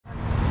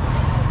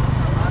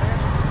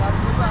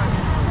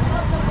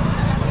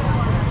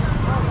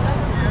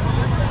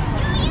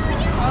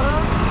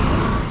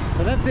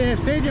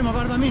stadium of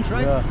Arba Minch,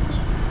 right? Yeah.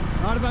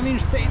 Arba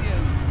Minch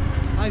Stadium.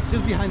 Oh, it's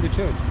just behind the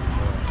church.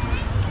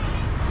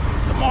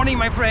 It's morning,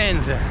 my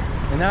friends.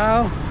 And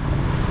now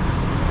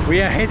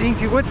we are heading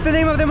to, what's the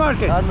name of the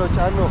market? Chano.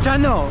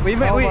 Chano.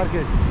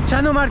 Market.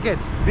 Chano market.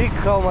 Big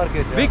cow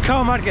market. Yeah. Big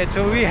cow market.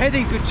 So we're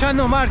heading to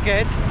Chano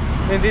market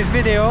in this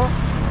video.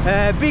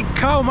 Big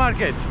cow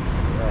market.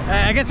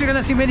 Yeah. I guess you're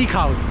gonna see many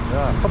cows.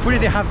 Yeah. Hopefully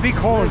they have big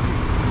horns.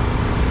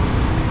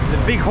 The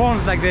big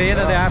horns, like the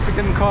the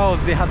African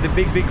cows, they have the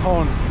big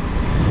horns.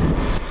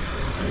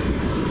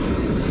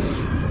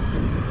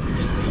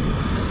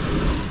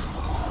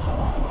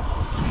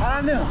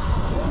 I know.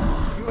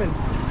 He was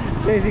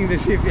chasing the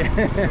sheep.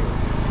 Yeah.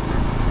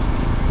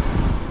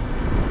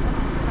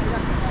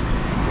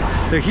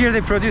 So here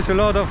they produce a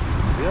lot of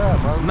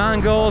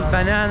mangoes,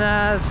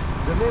 bananas,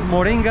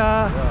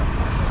 moringa. Yeah.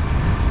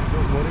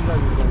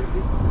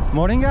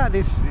 Moringa,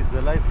 this This is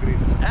the light green.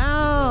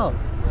 Oh,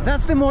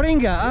 that's the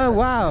moringa. Oh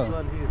wow.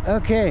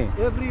 Okay.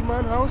 Every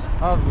man house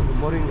have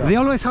moringa. They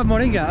always have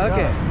moringa.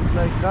 Okay. Yeah, it's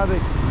like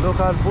cabbage,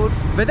 local food.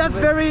 But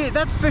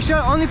that's special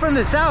only from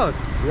the south.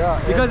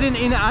 Yeah. Because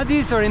in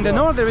Addis or in the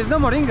north there is no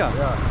moringa.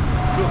 Yeah.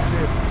 Look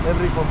here,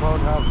 every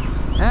compound have.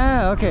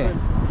 Ah, okay.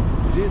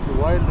 This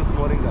wild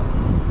moringa.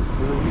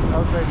 This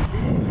outside you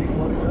see big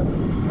moringa.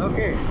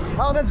 Okay.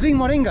 Oh, that's big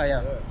moringa,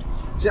 yeah.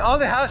 So all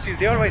the houses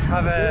they always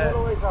have They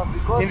always have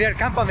because in their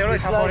compound they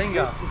always have like,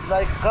 moringa. It's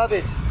like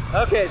cabbage.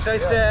 Okay, so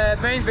it's the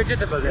main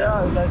vegetable.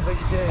 Yeah, it's like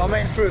vegetarian. Or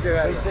main fruit.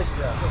 Yeah. Vegetation.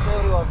 Yeah. For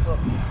everyone, so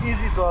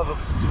easy to have to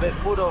make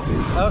food of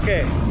it.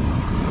 Okay.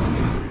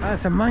 Ah,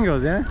 some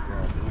mangoes, yeah. Yeah.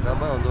 You can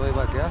buy on the way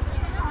back, yeah.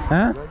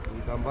 Huh?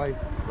 You can buy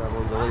some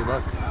on the way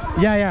back.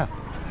 Yeah, yeah.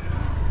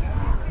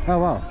 Oh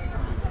wow,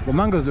 the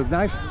mangoes look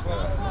nice.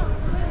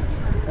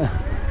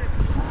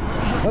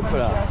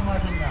 Hoppla.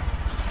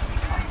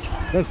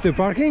 That's the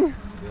parking?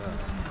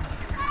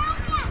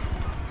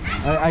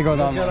 Yeah. I go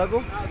down there.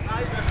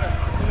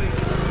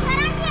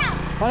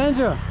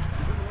 Paranjo,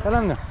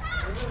 salamna.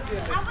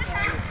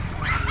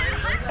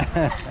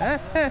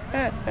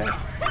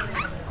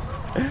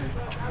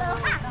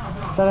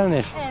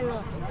 Salamnesh.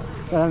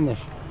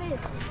 Salamnesh.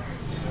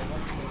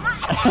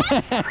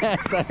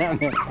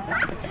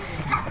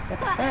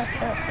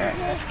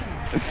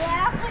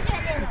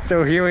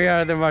 So here we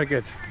are at the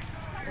market.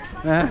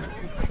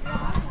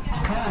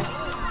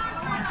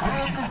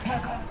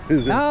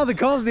 Now the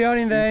cows they are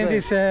in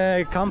this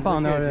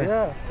compound or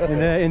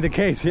in the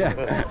case, yeah.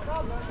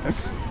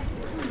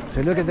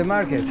 So look at the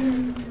market.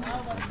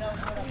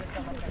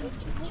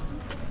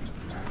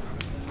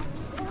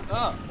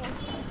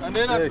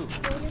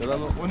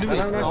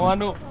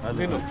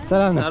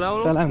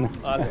 Salam.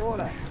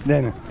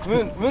 Then.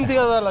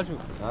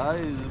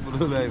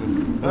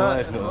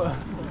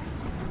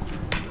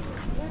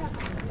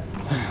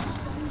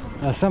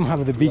 Some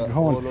have the big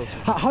horns.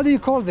 How do you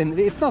call them?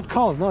 It's not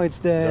cows, no. It's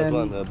the that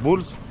one,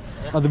 bulls.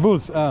 Oh, the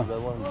bulls. That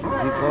one.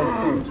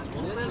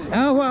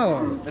 Oh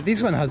wow,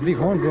 this one has big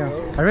horns. Yeah,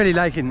 I really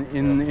like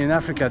in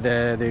Africa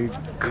the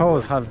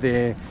cows have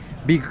the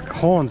big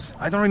horns.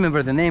 I don't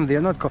remember the name. They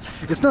are not cows.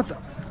 It's not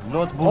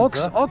bulls, ox.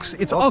 huh? Ox.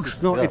 It's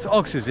ox. No, yeah. it's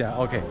oxes.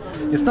 Yeah. Okay.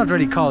 It's not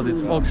really cows.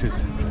 It's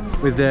oxes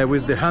with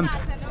the hump.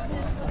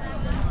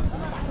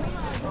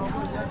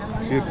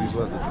 Here, this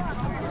one.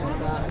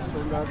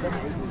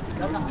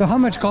 So how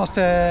much cost?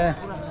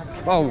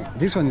 Oh,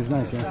 this one is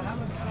nice. Yeah.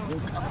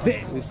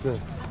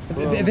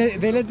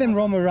 They let them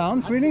roam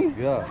around, really?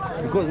 Yeah,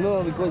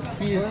 because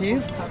he is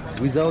here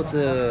without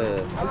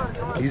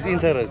his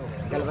interest.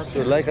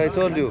 So like I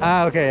told you,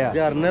 okay, yeah.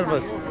 They are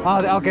nervous.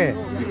 Oh, okay.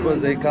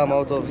 Because they come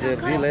out of their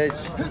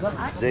village,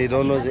 they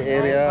don't know the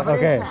area.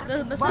 Okay.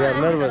 They are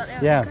nervous.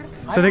 Yeah.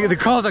 So the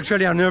cows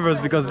actually are nervous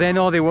because they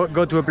know they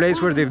go to a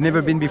place where they've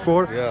never been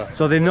before. Yeah.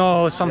 So they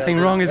know something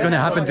wrong is going to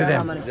happen to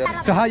them.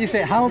 Yeah. So how you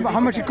say how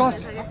much it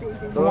costs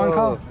for one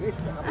cow?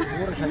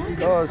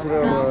 Oh, it's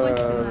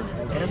around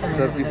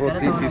 30,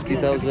 40,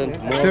 50,000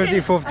 more. 30,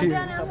 40.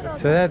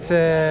 So that's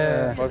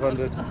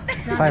 500.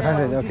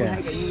 500. Okay.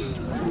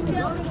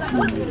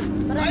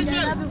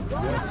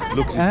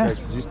 Look,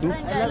 these two,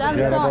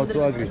 they are about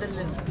to agree.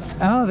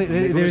 Oh,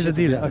 there is a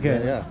deal. Okay.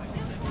 Yeah.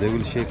 They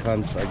will shake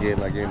hands again.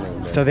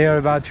 And, so they are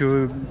about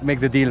to make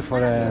the deal for.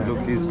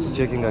 Look, he's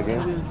checking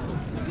again.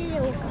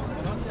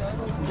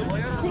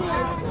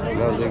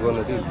 Now they're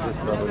gonna do this.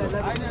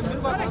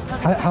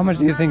 How much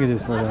do you think it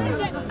is for? I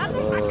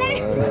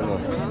don't know.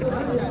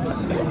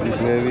 This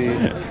maybe.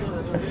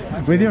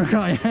 With your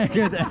car, yeah,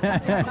 good.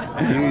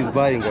 He is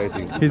buying, I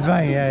think. He's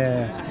buying,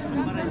 yeah.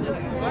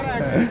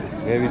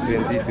 Maybe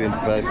 20,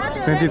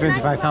 25. 20,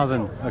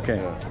 25,000. Okay.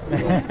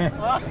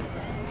 Yeah.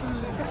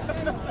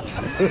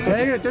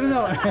 Very good.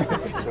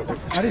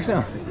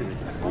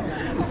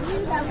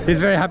 He's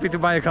very happy to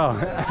buy a car.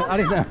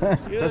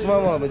 That's my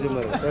mom.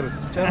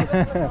 Charles.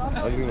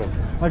 Agreement.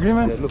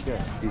 Agreement? Yeah, look, he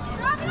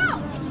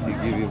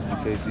give him. He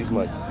says this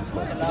much.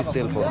 Please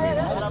sell for me.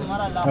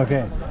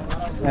 Okay.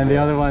 And the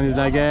other one is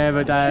like, yeah,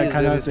 but I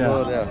cannot.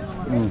 Yeah.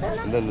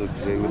 And then look,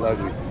 they will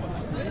agree.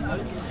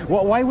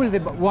 Why will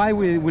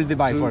they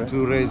buy for it?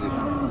 To raise it.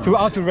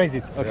 To raise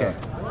it. Okay. Yeah.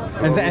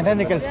 And then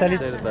they can sell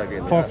it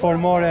again, for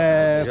more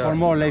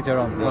later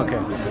on. Yeah. Okay.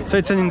 So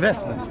it's an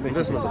investment, basically.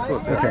 Investment, of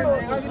course. Yeah. Okay.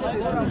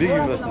 Big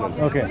investment.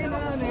 Okay.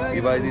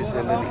 You buy this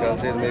and then you can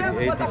sell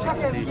maybe 80,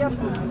 60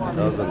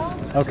 thousands.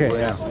 Okay, So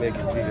yeah. make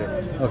it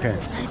bigger. Okay.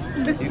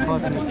 If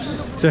not,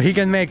 So he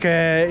can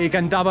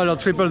double or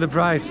triple the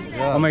price,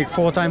 Yeah. or make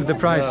 4 times the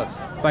price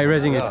Yes. by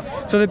raising it.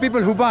 Yeah. So the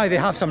people who buy, they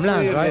have some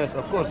land, right? Yes,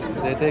 of course.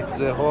 They take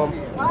their home,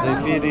 they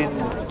feed it.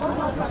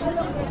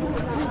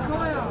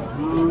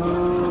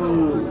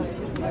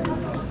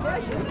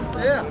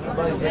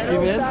 By the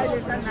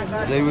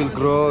females, they will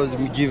grow,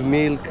 give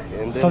milk.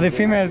 And then So the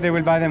female, they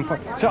will buy them for.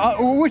 So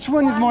which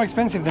one is more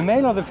expensive, the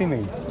male or the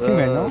female?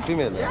 Female, no?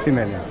 Female. Yeah.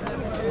 Female, yeah.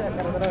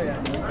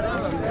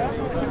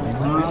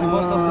 You see,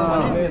 most of them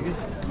are male.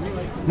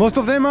 Most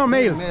of them are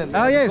males. Male,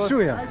 Ah, yeah, it's because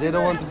true, yeah. They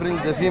don't want to bring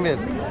the female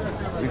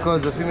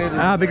because the female.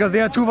 Ah, because they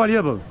are too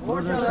valuable.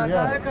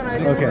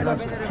 Yeah. Okay.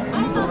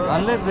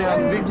 Unless they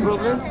have big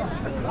problem.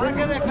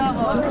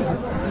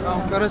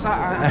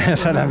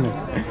 Salam.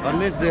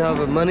 Unless they have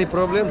a money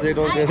problem, they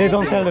don't. They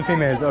don't sell the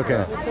females.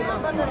 Okay.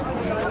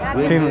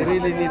 When Female. they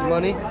really need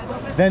money,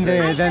 Then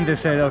they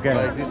say okay.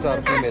 like these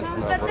are females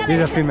now. For These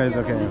are females.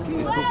 Okay.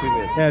 these two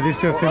females. Yeah, these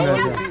two are females.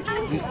 You Yeah. see,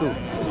 these two.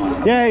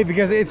 Yeah,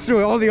 because it's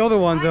true. All the other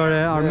ones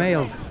are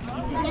males.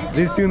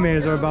 These two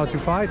males are about to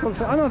fight.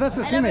 Also, oh no, that's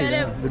a female.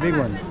 Yeah, the big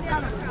one.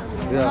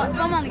 Yeah.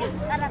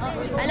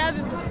 I love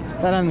you.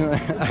 Salam.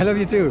 I love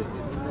you too.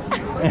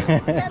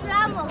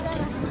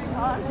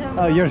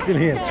 Oh, you're still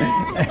here.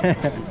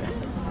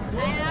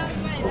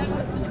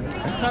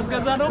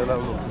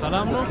 Salam.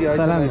 Salam.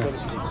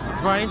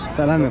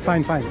 Salam.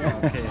 Fine, fine.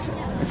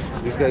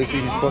 This guy, you see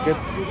his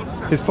pockets?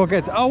 His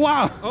pockets. Oh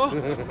wow!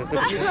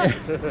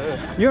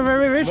 You're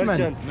very rich,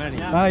 man.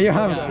 Merchant. Ah, you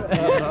have.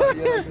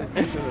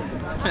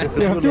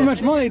 You have too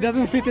much money. It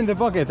doesn't fit in the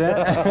pocket,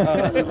 eh?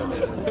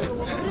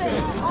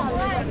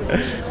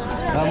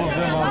 Some of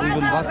them have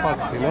even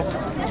backpacks, you know?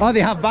 Oh,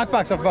 they have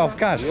backpacks of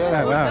cash.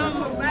 Yeah. Oh, wow.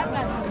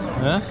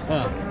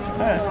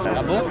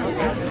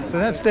 So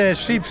that's the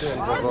sheep's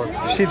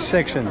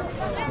section.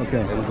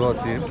 Okay. And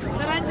goats here.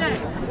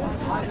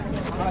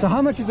 So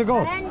how much is a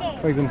goat,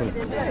 for example?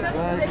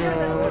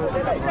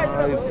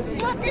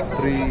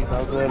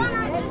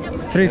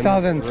 3,000.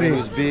 3,000. When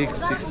it's big,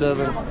 6,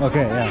 7.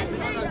 Okay, yeah.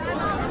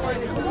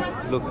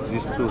 Look,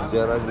 these two, they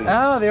are ugly.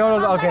 Oh, they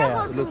all okay.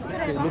 Yeah. Look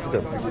at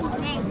them.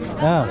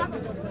 Ah,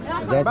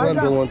 That one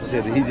don't want to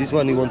sell. This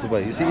one he want to buy.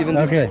 You see, even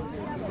this Okay. guy,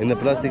 in the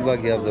plastic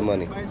bag, he has the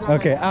money.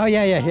 okay. Oh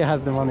yeah, yeah. He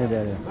has the money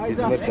there. Yeah. He's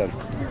a merchant.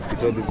 He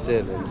told him sell,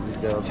 and this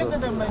guy also.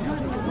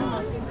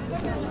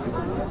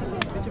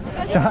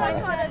 So,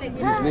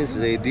 This means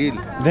they deal.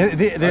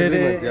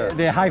 Agreement, yeah.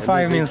 the high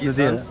five And they means the kiss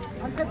deal. hands,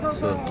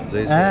 so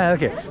they say. Ah,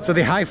 okay. So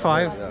the high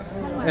five Yeah.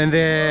 and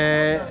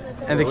the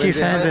When kiss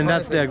they hands, high and five,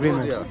 that's the they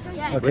agreement. good,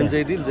 yeah. Okay. When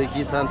they deal, they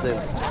kiss hands and.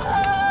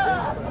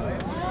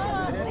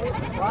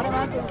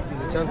 See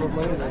the chunk of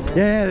money?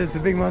 Yeah, it's a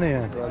big money.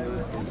 Yeah.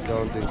 It's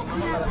counting.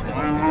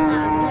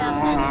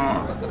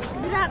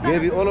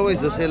 Maybe always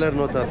the seller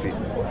not happy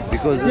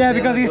because the Yeah, seller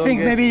because you don't think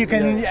get- maybe you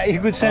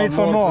could sell it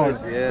for more more,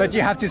 price, yes. but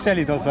you have to sell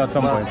it also at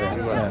some Must, point.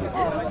 you Yeah. must. Yeah.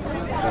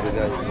 So the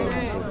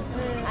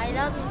guy- I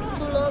love you.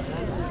 To love.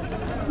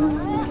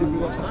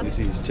 You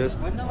see his chest?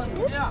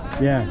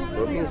 Yeah.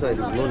 From inside is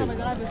money.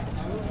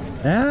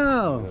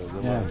 Oh.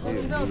 Yeah.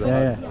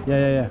 Here,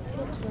 Yeah. Yeah.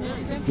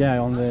 Yeah.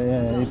 On the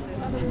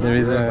there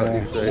is a.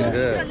 inside.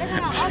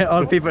 Yeah.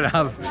 All people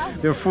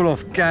they're full of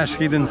cash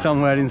hidden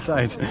somewhere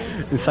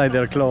inside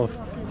their clothes.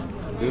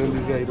 Even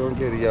this guy don't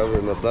care. He have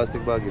a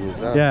plastic bag in his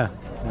hand. Yeah.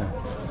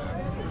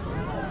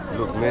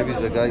 Look, maybe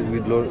the guy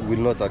will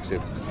not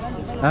accept.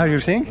 Ah, you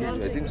think?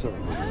 I think so.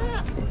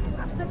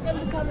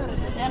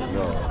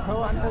 No. I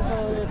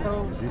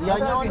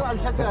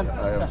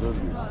have told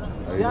you.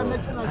 I know.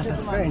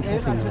 That's very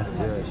interesting. Yeah.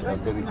 Yeah,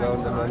 after he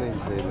count the money, he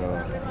say no.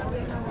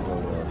 No,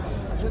 no.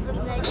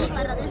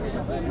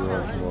 You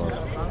want more.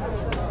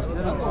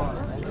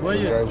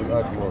 The guy will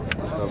add more.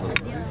 Stubborn.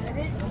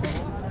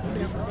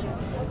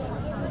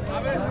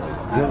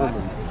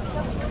 Government.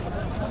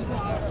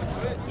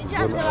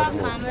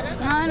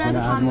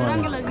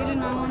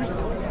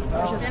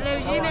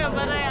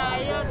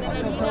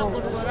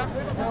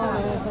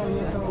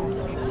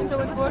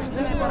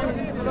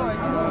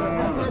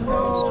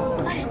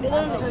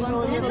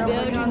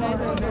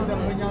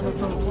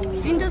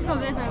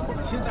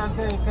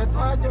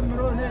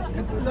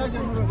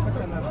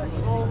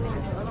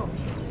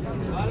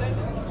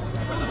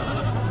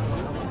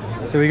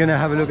 So we're gonna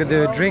have a look at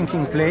the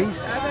drinking place.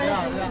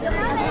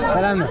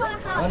 Salam.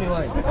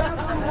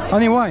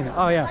 Honey wine.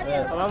 Oh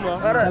yeah.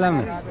 Salam.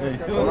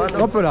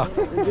 Hoppala.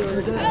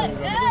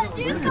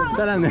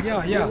 Salam.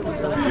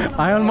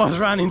 I almost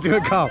ran into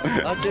a cow.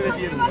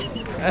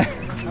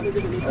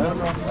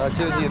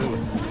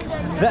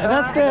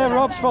 That's the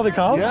ropes for the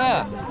cows?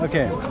 Yeah.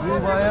 Okay.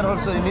 Wire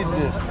also you need.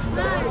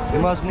 You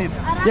must need.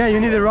 Yeah, you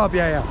need a rope.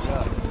 Yeah.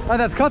 Oh,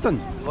 that's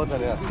cotton.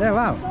 Cotton, yeah. Yeah,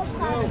 wow.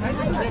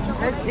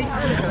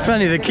 It's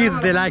funny, the kids,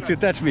 they like to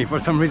touch me for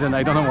some reason.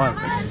 I don't know why.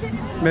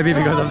 Maybe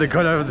because of the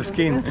color of the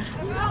skin.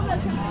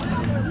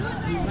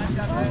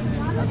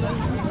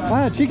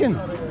 Ah, chicken.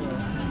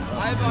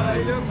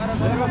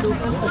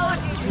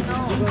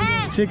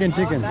 Chicken,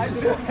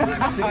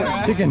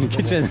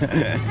 kitchen.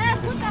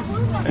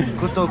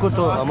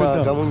 Kuto, ama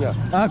gamunya.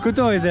 Ah,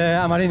 kuto is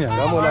amarillo.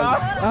 Gamo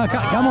language. Ah,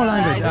 Gamo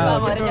language.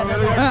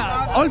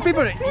 All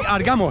people are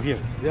Gamo here.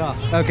 Yeah.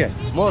 Okay.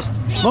 Most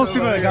Most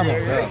people are Gamo.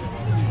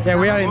 Yeah,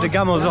 we are in the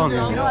Gamo zone.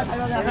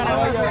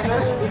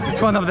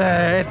 It's one of the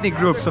ethnic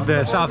groups of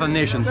the southern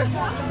nations,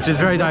 which is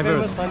very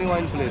diverse. famous honey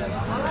wine place.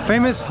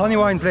 Famous honey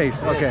wine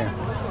place. Okay.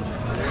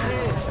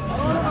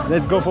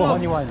 Let's go for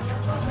honey wine.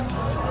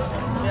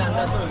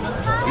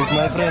 With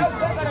my friends.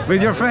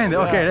 With your friend?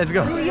 Okay, let's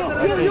go.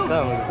 I say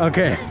come.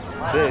 Okay.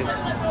 Hey.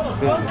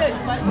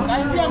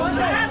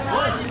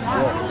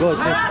 Go,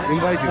 take,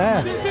 invite you.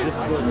 Yeah. Let's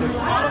go.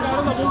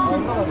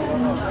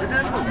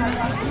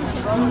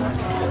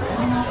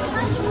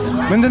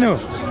 Mindanu.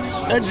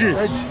 Edgy.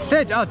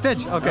 Tej. Oh,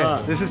 Tej. Okay.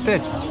 This is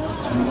Tej.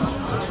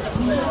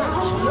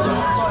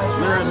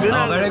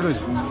 Oh, very good.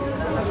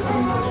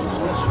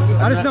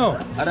 Arif, no.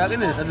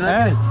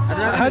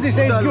 How do you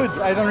say it's good?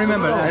 I don't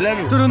remember. I love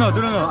you. Turuno.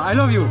 I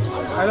love you.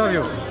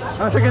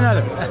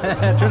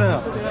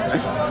 Turuno.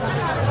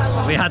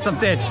 We had some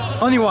Tej.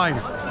 Honey wine.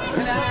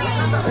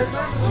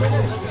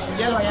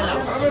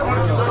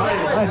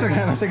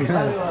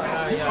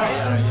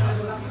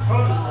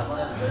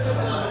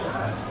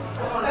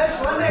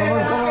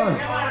 Come on.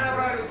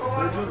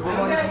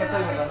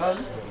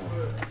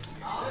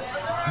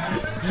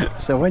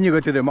 So when you go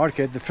to the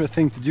market, the first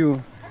thing to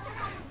do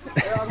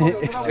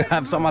is to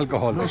have some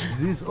alcohol.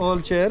 These all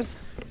chairs,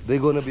 they're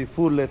gonna be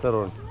full later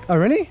on. Oh,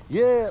 really?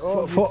 Yeah,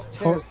 all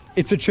For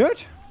it's a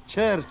church?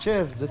 chair,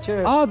 the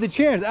chair. Oh, the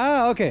chairs.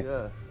 Ah, okay.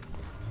 Yeah.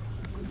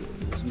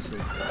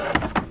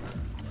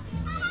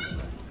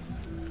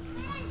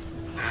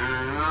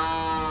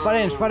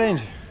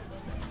 Farange.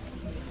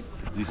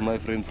 This is my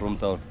friend from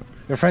town.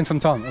 Your friend from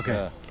town. Okay.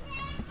 Yeah.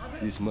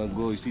 This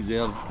mango, you see, they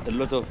have a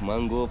lot of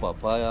mango,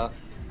 papaya,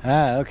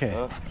 Ah, okay.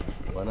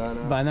 banana,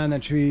 Banana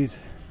trees.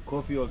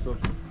 coffee also.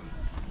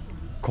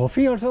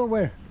 Coffee also?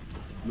 Where?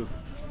 Look.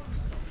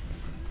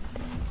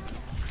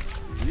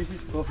 This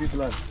is coffee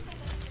plant.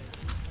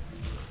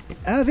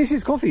 Ah, this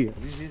is coffee.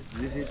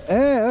 This is,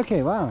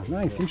 Okay. Wow.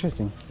 Nice.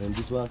 Interesting. and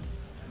this one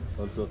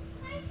also.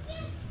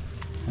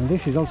 And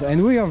this is also.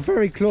 And we are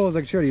very close,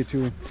 actually,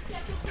 to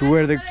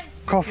where the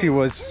coffee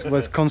was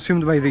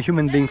consumed by the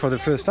human being for the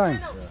first time.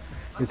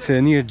 It's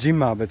near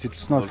Jimma, but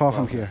it's not far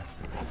from here.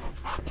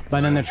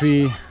 Banana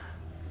tree.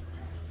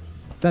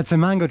 That's a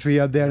mango tree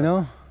up there,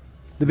 no?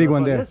 The big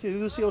one there. Yes,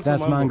 you see also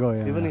That's mango,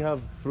 yeah. Even you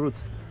have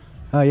fruits.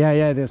 Oh,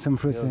 yeah. There's some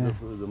fruits. Yeah, Yeah.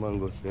 the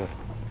mangoes, yeah.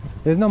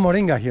 There's no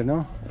moringa here,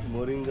 no?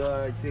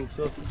 Moringa, I think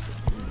so.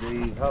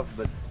 They have,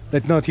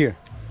 but Not here.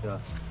 yeah.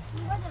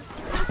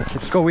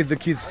 Let's go with the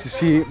kids to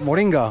see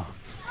moringa.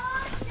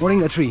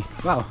 Moringa tree.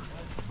 Wow.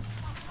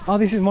 Oh,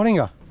 this is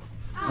moringa.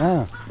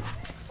 Ah.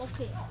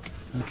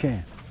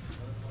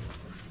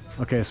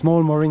 Okay,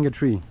 small moringa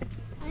tree.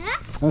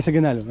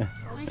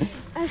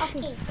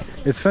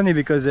 It's funny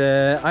because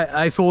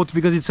I thought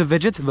because it's a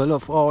vegetable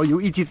or you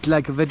eat it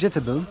like a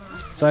vegetable,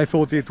 so I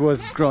thought it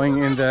was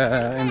growing in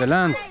the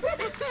land.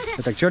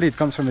 But actually it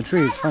comes from a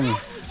tree. It's funny.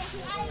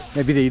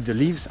 Maybe they eat the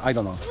leaves. I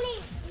don't know.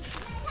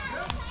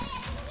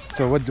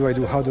 So what do I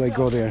do? How do I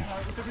go there?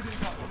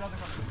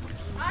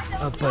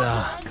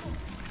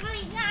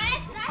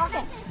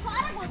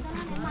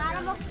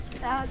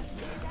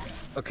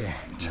 Okay.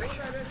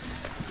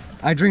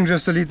 I drink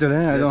just a little.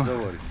 I don't.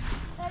 Don't worry.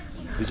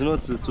 It's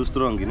not too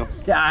strong, you know.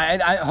 Yeah,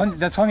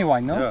 that's honey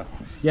wine, no? Yeah.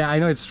 Yeah, I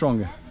know it's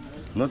stronger.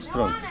 Not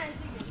strong.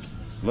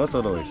 Not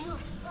always.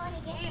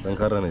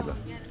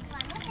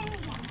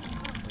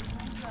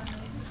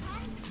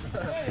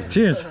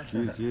 Cheers.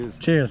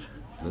 Cheers.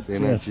 But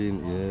energy,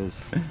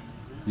 yes.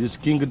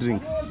 Just king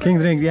drink. King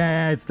drink.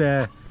 Yeah, it's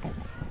the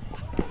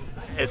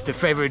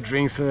favorite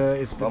drinks.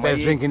 It's the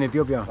best drink in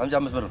Ethiopia.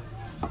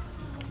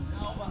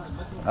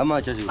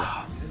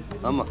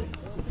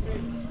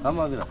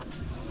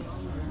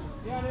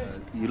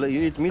 You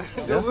eat meat?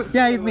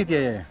 Yeah, I eat meat.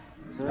 Yeah.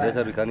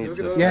 Later we can eat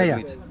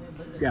meat.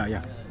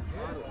 Yeah.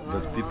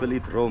 But people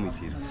eat raw meat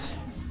here.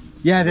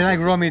 Yeah, they like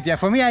raw meat. Yeah,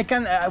 for me, I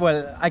can.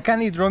 I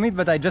can eat raw meat,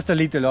 but I just a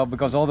little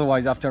because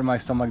otherwise, after my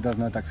stomach does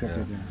not accept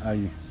it. Yeah. I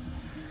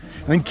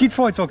mean,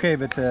 kitfo it's okay,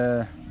 but.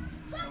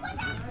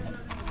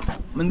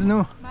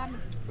 No.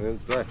 Well,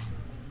 try.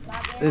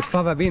 It's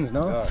fava beans,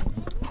 no?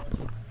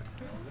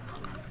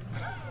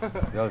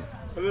 Yeah.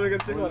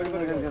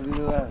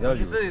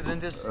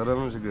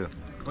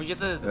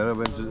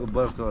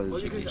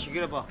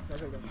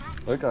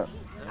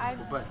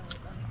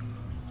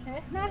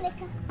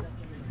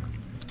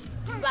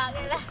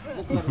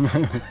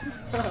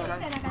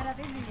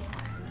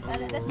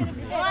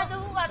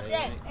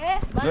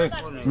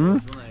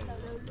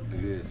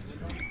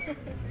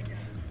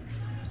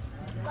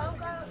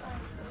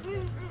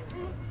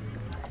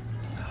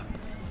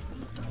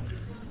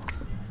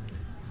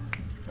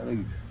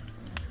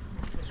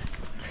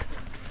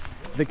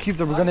 The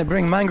kids are gonna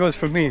bring mangoes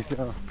for me,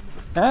 so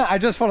I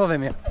just follow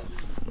them here.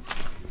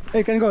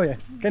 Hey, can go here,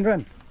 can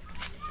run.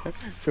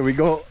 So we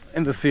go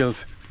in the field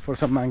for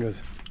some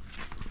mangoes.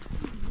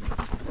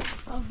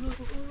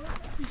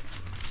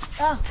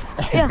 Yeah.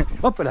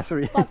 Hoppala,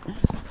 sorry.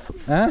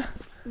 Huh?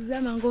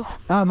 The mango.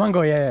 Ah,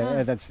 mango,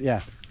 yeah, that's,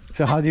 yeah.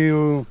 So how do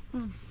you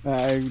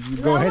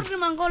go ahead?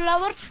 Mango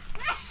lover.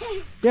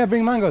 Yeah,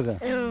 bring mangoes.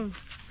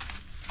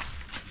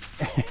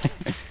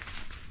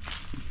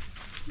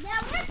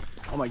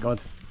 Oh my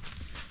god.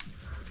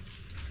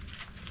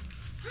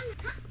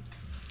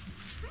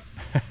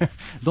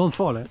 Don't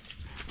fall, eh?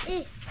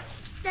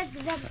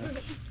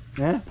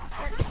 Yeah?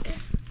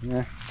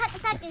 Yeah.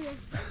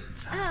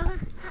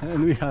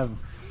 And we have,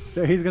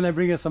 so he's gonna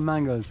bring us some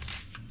mangoes.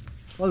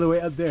 All the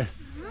way up there.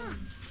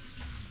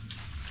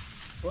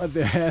 What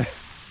the hell?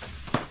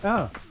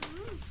 Oh.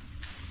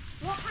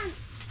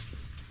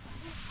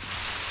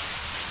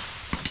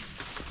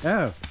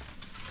 Oh.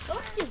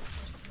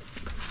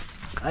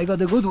 I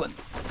got a good one.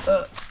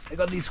 I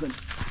got this one.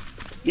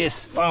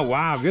 Yes. Oh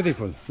wow,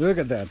 beautiful. Look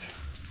at that.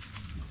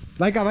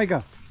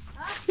 Maika.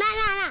 No.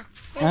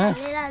 Huh?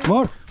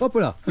 More?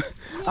 Hoppala.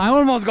 I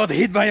almost got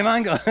hit by a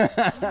mango.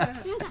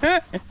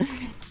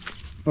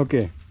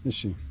 Okay, let's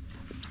see.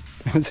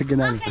 That's a good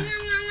idea.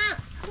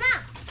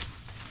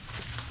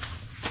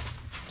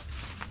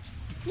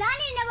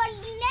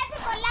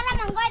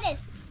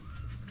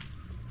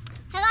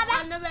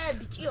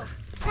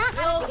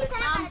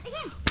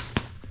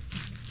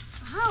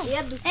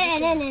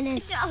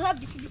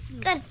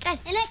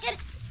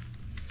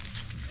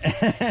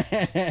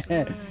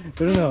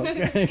 Bruno,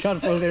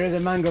 careful, there is a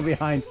mango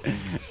behind.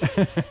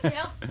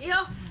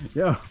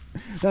 Yo.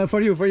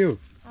 For you.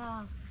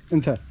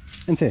 Enter.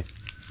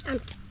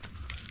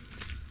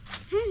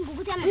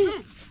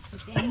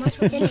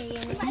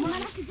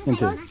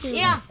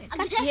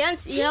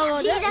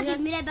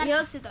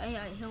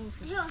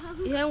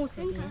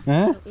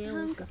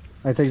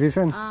 I take this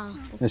one?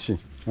 Yes, she.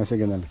 That's a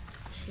good one.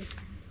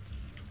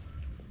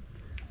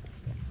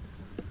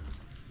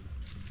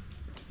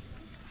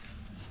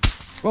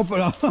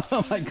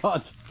 Oh my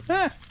god.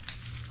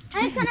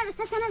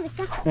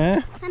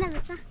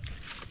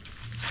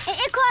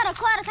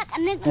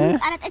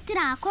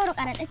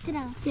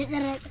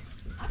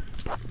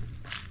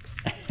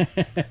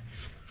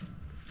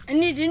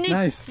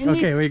 Nice.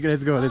 Okay,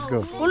 let's go.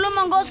 Ulu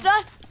mango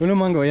sudah. Ulu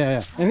mango,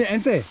 yeah.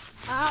 Ente.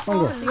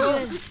 Mango.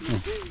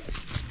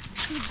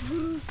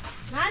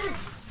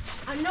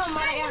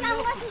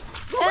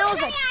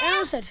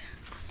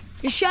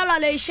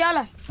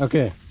 Inshallah.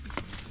 Okay.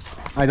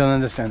 I don't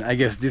understand. I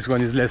guess this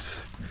one is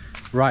less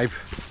ripe,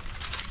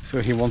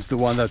 so he wants the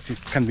one that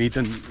can be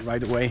eaten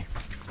right away.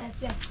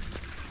 Yes.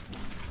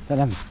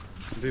 Salam.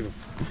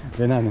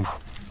 Benane.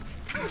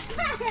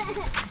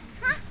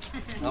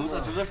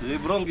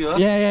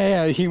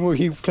 Yeah.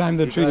 He climbed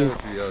the tree,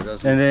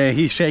 and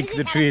he shakes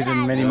the trees,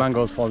 and many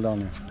mangoes fall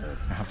down.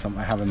 I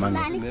have a mango.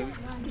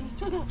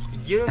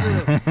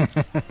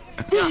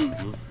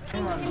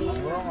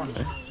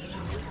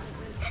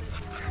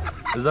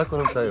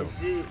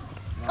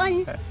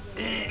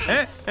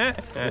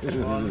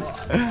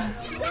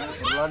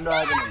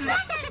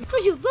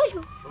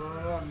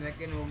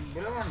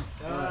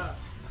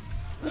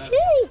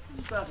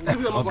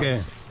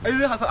 Okay.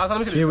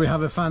 Here we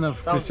have a fan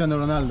of Cristiano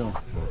Ronaldo.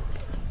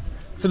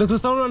 So the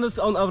Cristiano Ronaldo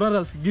on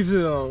Abradas gives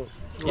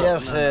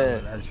Yes,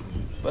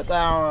 but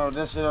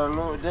this is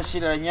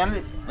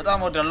but I'm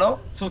not low.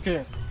 it's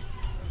okay.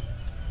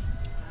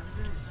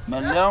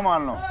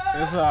 Melomano.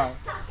 Yes,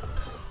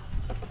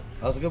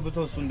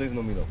 አስገብተው እሱ እንዴት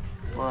ነው የሚለው?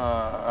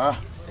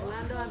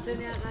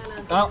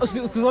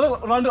 Cristiano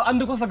Ronaldo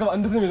አንድ ኳስ አገባ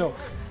እንዴት ነው የሚለው?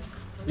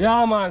 ያ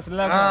ማን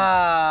ስላሳ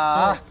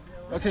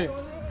ኦኬ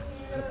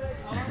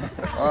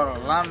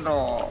Orlando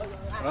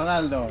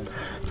Ronaldo.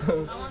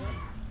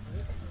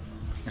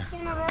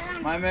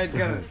 my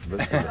maker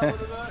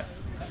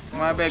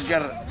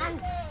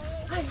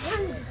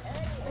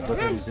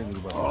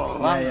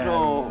Orlando.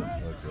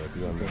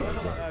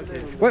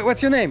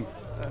 What's your name?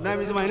 My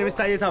name is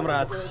Tayyip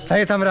Amrat.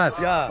 Tayyip Amrat.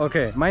 Yeah.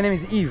 Okay. My name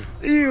is Eve.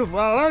 Eve,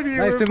 I love you.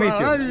 Nice to meet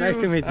you. Nice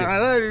to meet you. I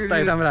love you.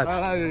 Tayyip Amrat. I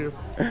love you.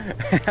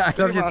 I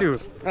love you too.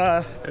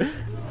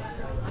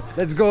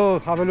 Let's go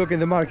have a look in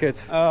the market.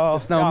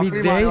 It's now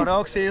midday.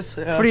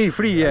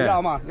 Free, yeah.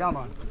 Yeah,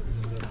 man.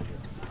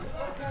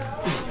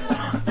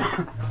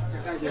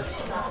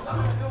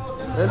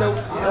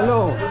 Hello.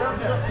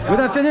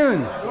 Good afternoon.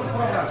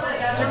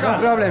 No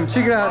problem.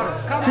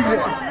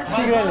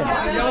 Chigrele.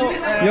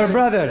 Your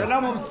brother.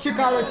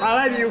 I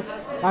love you.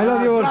 I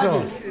love you also.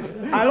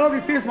 I love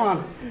you, fish man.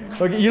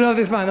 Okay, you love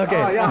this man,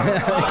 okay. Yeah.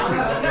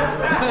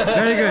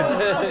 Very good.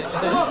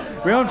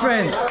 We're all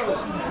friends.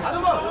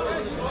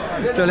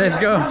 So let's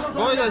go.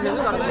 Oh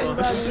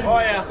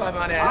yeah, come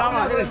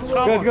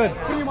on. Good.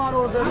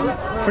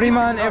 Free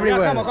man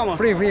everywhere. Come on.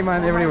 Free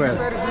man everywhere.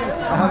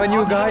 I have a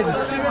new guide.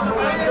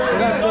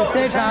 That's the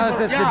Tej house,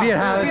 that's the beer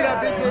house.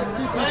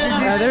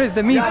 There is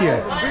the meat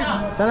here.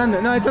 Salam.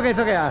 No, it's okay.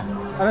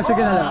 I'm a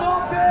second.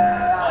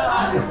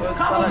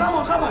 Come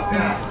on.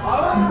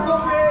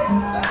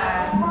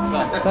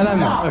 Salam.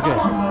 Okay.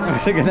 I'm a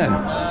second.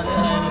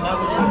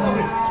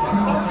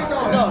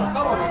 Sit down.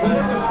 Come on.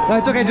 No,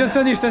 it's okay, just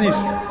finish.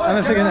 I'm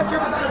a second.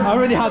 I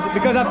already had,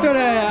 because after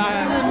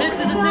Meat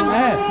is a thing.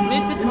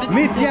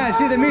 meat, yeah,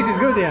 see the meat is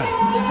good, yeah.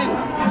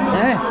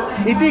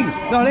 Eating?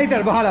 No,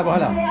 later, bahala.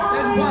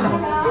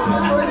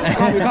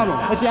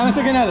 Actually, I'm a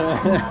second.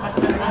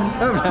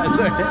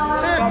 Sorry.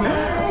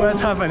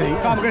 What's happening?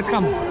 Come.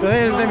 So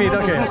there's the meat,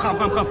 okay. Come,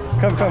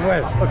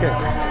 where? Okay.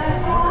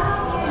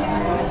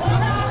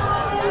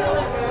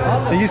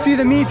 So you see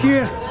the meat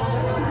here?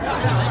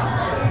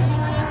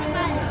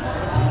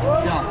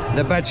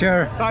 The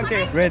butcher,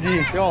 ready.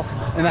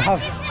 And I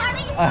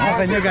have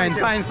a new guy.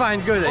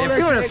 Fine, good.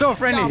 People are so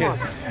friendly here.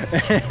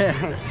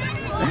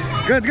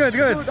 Good. Good.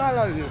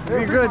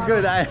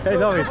 I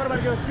love it.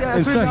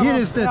 And so here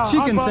is the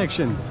chicken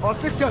section.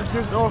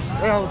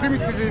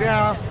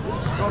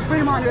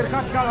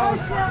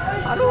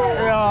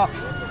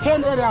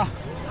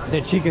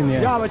 The chicken,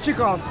 yeah. Yeah, but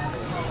chicken.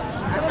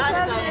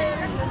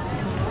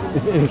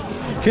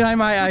 Here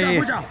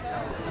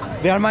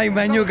they are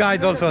my new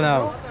guides also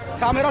now.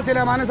 Camera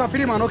Seleman is a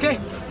free man, okay?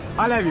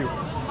 I love you.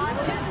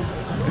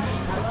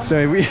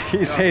 So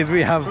he says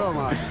we have.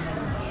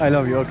 I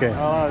love you. Okay.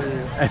 I love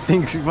you. I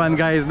think one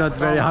guy is not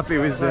very happy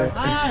with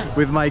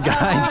my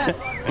guide.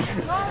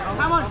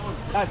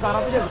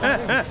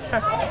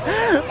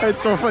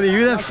 It's so funny.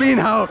 You have seen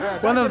how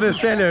one of the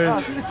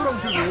sellers.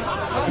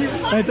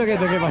 It's okay,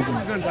 fine.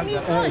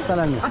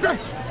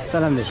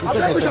 Salam dish.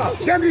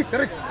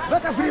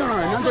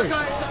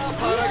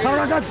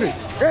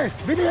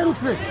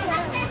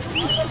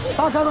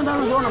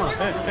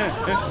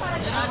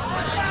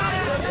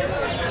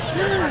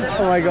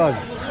 Oh my God.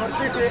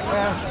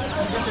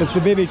 It's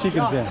the baby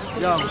chickens there.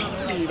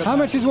 How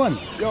much is one?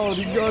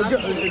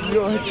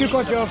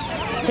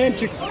 Hen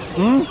chick.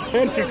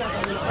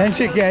 Hen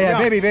chick, yeah.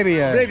 Baby, Baby,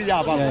 yeah, baby.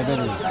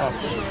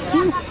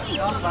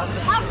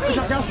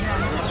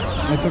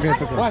 It's okay.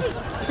 Why?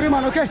 Free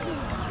man, okay?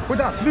 Put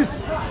that, please.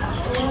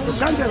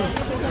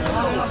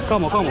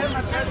 Come on.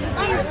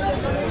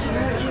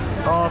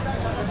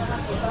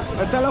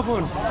 A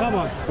telephone, come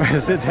on.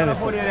 Where's the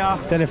telephone?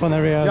 Telephone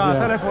area. Yeah,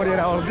 telephone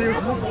area. Or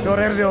your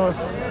radio,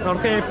 your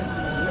tape.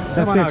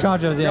 That's the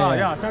chargers, yeah.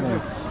 Yeah.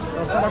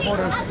 Your telephone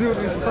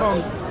is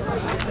strong.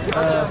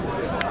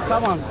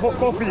 Come on,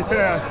 coffee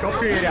area.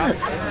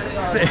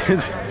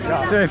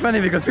 It's very funny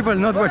because people are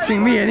not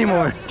watching me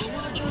anymore.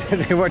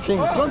 They're watching.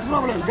 Don't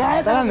problem,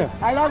 guys.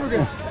 I love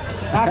you.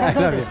 I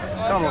love you.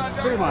 Come on,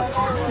 free man.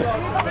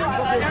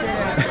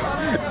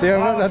 They are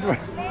not that.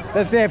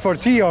 That's there for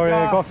tea or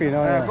coffee,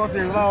 no? Yeah. Coffee,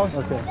 glass.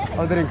 Okay.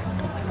 I'll drink.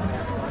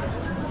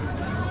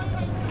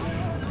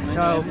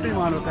 Yeah, free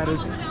man,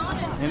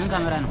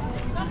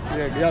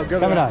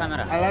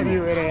 Camera. I love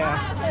you.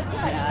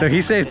 So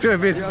he says to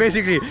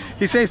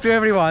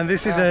everyone,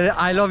 this is a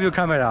I love you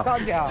camera.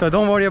 So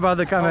don't worry about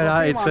the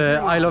camera. It's a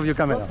I love you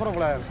camera. No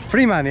problem.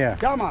 Free man, yeah.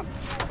 Yeah, man.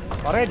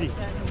 Ready.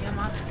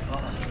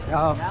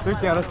 Yeah,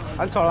 sweetheart.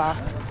 I'll So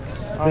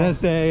that's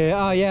the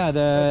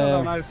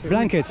the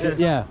blankets. Yes.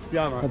 Yeah.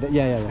 Yeah, man.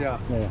 Yeah.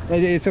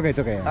 It's okay.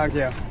 Thank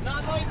you.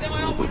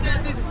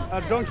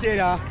 Don't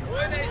care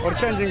or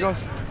changing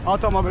us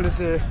automobiles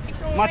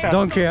matter.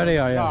 Don't care,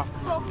 yeah.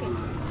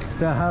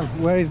 So I have.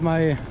 Where is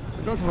my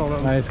Don't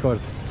problem. escort?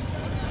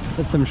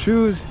 Got some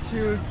shoes.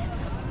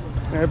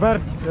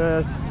 Bird.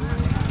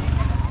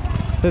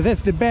 So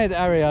that's the bed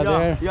area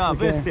there. Yeah,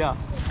 Okay. best, yeah.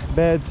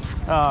 Bed.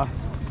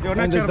 Your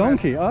And the nature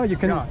donkey. best. Oh, you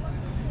can. Yeah.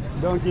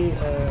 Donkey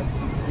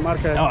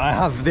market. Oh, I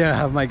have. There I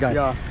have my guy.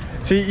 Yeah.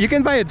 See, you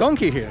can buy a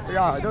donkey here.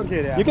 Yeah, donkey.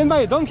 Yeah. You can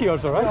buy a donkey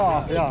also, right?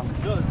 Yeah.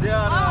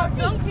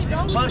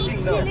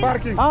 Parking now.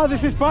 Parking. Oh,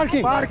 this is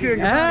parking. Parking.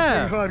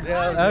 Ah. Parking.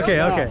 Okay.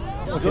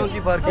 Donkey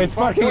parking. It's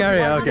parking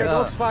area. Okay.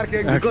 Dogs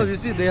parking. Because you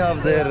see, they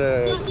have their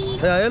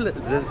tail.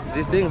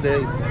 This thing they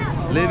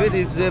leave it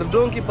is their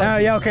donkey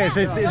parking. Yeah. Okay.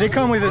 So they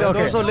come with it. And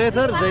Okay. also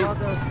later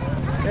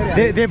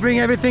They bring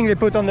everything they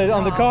put on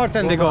the cart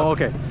and they go.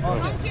 Okay.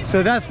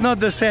 So that's not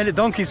the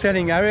donkey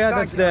selling area.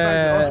 That's the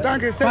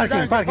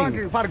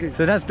parking.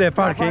 So that's the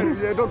parking.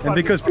 And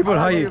because people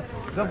hire.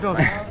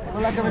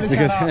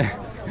 Because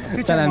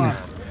Salam.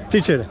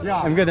 Teacher.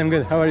 Yeah. I'm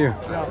good. How are you?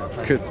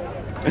 Good.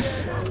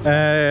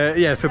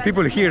 So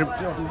people here,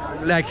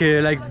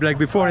 like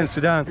before in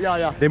Sudan,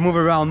 they move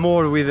around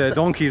more with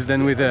donkeys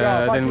than with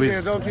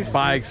donkeys,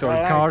 bikes or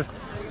cars.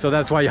 So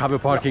that's why you have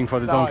a parking for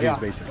the donkeys,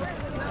 basically.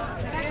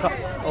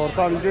 Or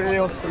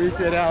condos,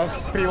 retailers,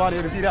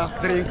 private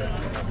drink,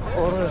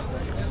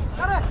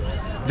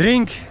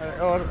 Drink.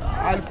 or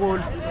alcohol,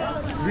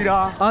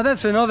 beer. Oh,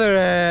 that's another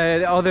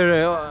other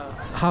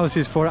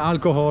houses for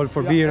alcohol,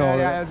 for beer, or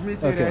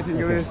Okay.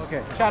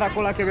 Shara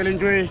cola que will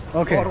enjoy.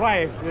 Okay. Or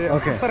why?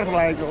 Okay. Start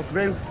like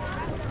drink.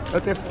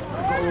 Okay.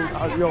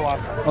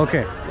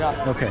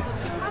 Yeah. Okay.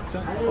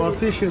 Or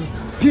fishing,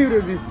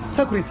 purity,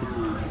 security.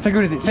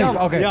 Security, safe.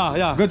 Yeah, Okay.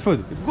 yeah. Good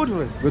food. Good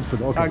way. Good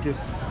food. Okay. Thank you.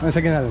 One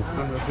second.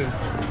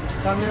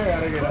 Come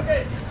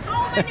here,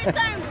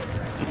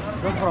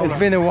 no problem. It's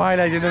been a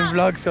while I didn't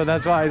vlog, so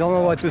that's why I don't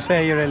know what to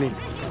say really.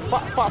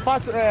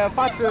 Fast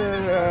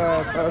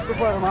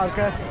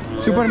supermarket.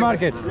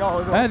 Supermarket.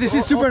 Yeah, This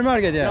is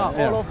supermarket, yeah.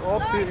 All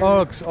of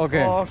Oaks,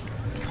 okay.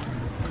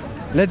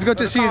 Let's go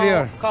to see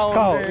their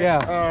cow, and,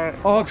 yeah.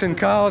 Ox and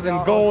cows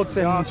and goats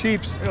and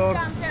sheep.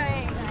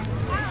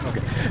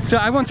 Okay. So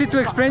I wanted to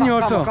explain you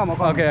also. Come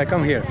on. Okay, I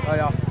come here.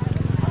 yeah.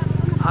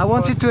 I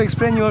wanted to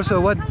explain you also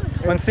what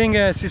one thing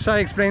Sisai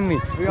explained me.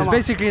 Is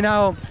basically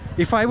now,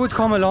 if I would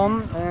come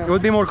alone, it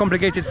would be more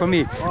complicated for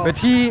me. But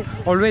he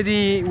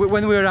already,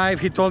 when we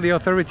arrived, he told the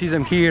authorities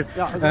I'm here,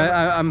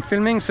 I'm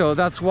filming, so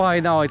that's why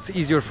now it's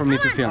easier for me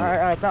to film.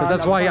 So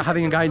that's why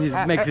having a guide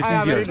makes it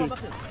easier.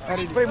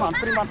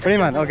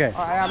 Freeman, okay.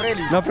 I am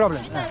ready. No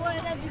problem.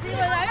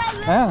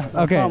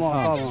 Okay. Come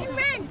on.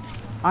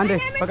 Ande,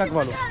 pakai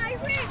balu.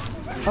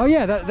 Oh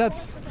yeah,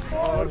 that's...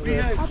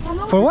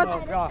 For what?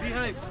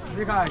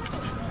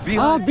 Beehive.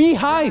 Ah,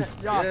 beehive.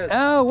 Yes.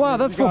 Oh wow,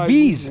 that's for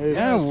bees.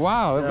 Oh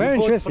wow, very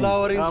Put interesting.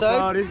 flower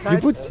inside. You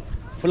put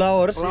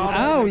Flowers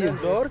inside Oh, the yeah.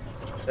 door,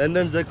 and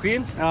then the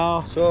queen.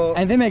 Oh. So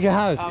and they make a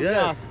house.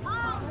 yes.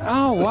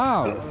 Oh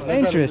wow,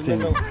 interesting.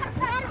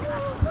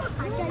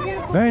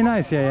 Very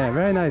nice, yeah,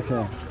 very nice,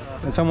 yeah.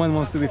 And someone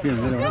wants to be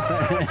filmed, you know. This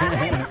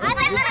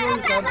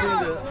one something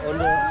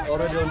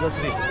already on the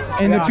tree.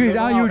 In the Yeah, trees. the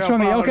Ah, you would show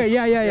me. flowers. Okay,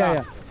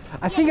 yeah.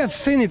 I think I've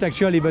seen it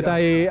actually, but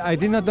I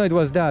did not know it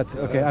was that.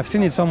 Okay, I've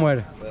seen it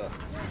somewhere.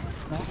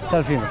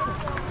 Selfie.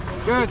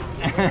 Good.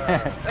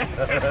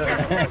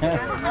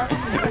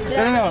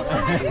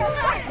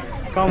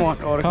 Come on.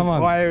 Come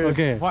on.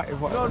 Okay. Why?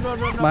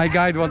 My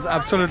guide wants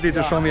absolutely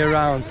to show me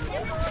around.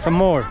 Some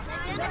more.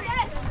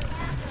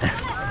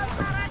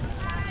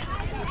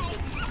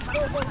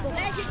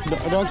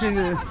 Donkey.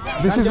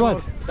 This is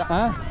what?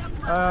 Huh?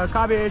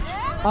 Cabbage.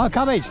 Oh,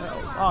 cabbage.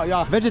 Oh,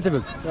 yeah.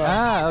 Vegetables.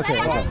 Ah, okay.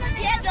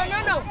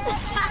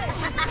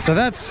 So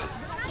that's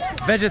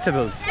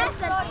vegetables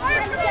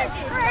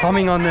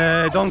coming on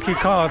donkey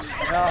carts,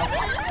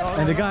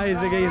 and the guy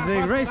is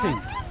racing.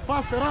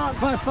 Fast, run.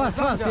 Fast,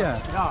 yeah.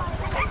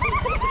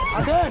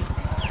 Okay.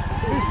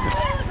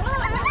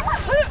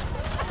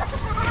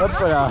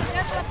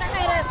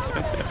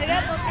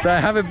 So I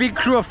have a big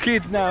crew of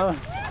kids now,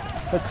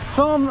 but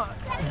some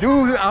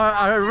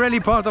are really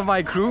part of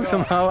my crew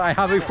somehow. I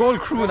have a whole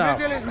crew now.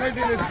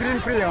 Mezil is green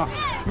free.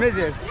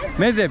 Mezil.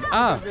 Mezeb,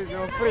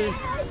 Free.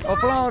 Oh,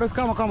 flowers.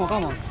 Come on.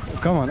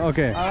 come on,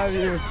 okay. I love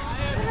you.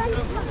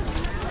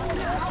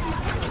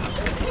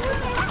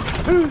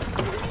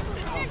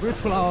 Good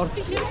flower.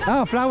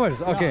 Ah,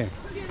 flowers, okay.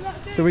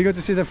 So we go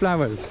to see the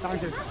flowers.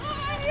 Thank you.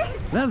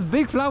 That's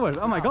big flowers,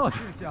 oh my god.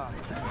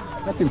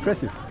 That's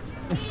impressive.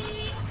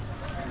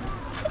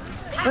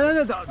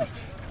 No,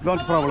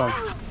 Don't problem.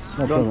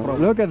 no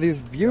problem. Look at these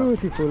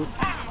beautiful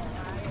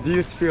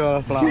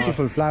Beautiful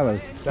flower.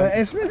 flowers.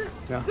 Esme?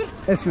 Yeah.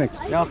 Esme.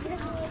 Yeah.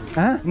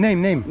 Huh?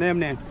 Name.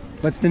 Name.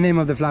 What's the name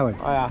of the flower?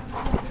 Oh, yeah.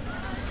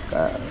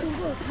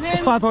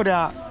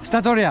 Sfatoria.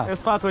 Statoria.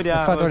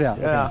 Sfatoria.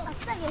 Yeah.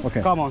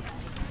 Okay. Come on.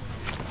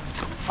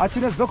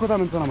 Actually, Zoko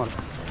tam into number.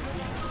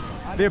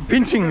 They're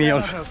pinching me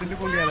also.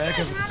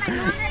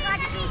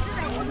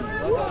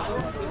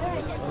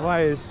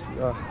 Why is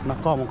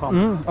come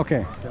on.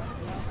 Okay.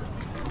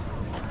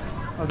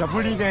 The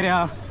building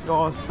area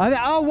goes.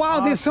 Oh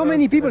wow, there's so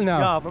many people now.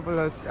 Yeah, people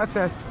is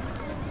access.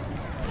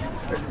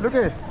 Look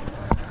at it.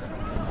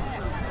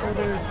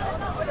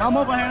 Come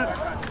over here.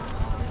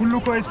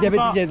 Hulluko is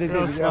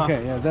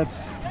Okay, yeah,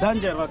 that's...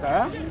 danger,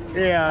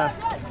 yeah.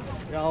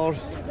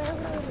 Horse.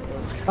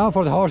 Oh,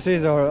 for the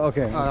horses or...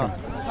 Okay.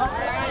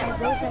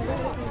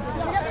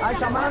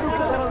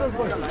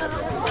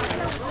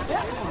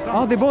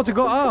 Oh, they bought to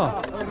go...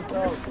 Oh,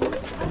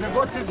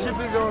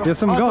 there's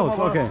some goats,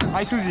 okay.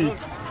 I Suzy.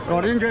 Huh?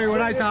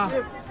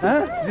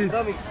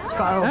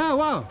 Ah,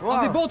 wow. Oh,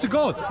 they bought a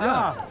goat.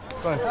 Yeah.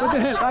 What the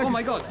hell? Oh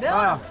my god.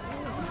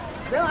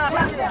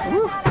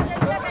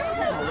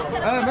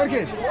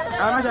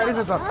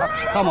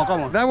 Come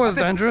on. That was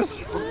dangerous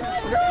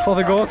for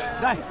the goat.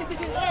 Thank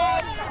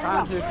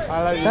you.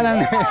 I love you.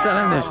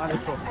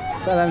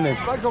 Salam.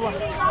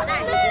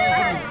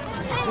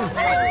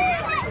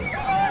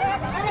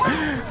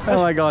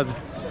 Oh my god.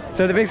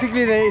 So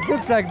basically it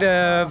looks like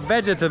the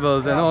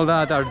vegetables and all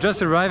that are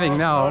just arriving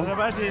now,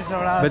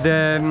 but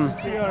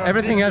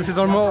everything else is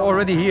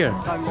already here.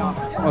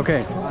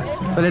 Okay,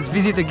 so let's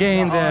visit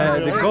again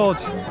the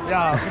goats, the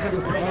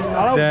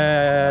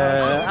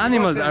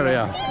animals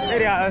area.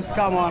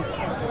 Come on.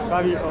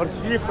 Or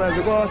sheep,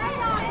 the goat.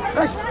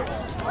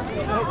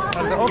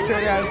 The ox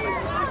areas.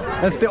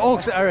 That's the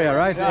ox area,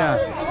 right? Yeah.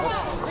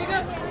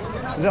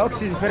 The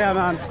ox is very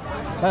man.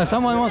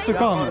 Someone wants to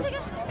come.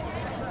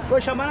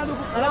 Good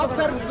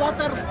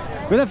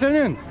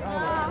afternoon.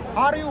 How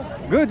are you?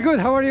 Good.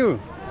 How are you?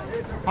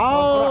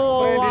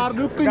 How are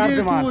looking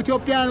to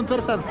Ethiopian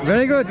person?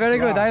 Very good.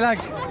 I like.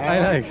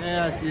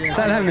 Yes.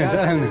 Salam. They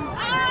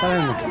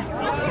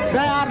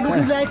are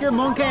looking like a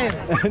monkey.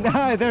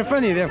 No, they're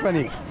funny.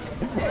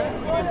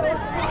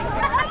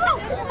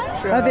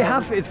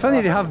 It's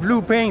funny, they have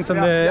blue paint on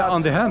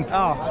the hand.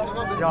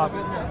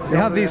 They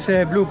have this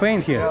blue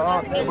paint here.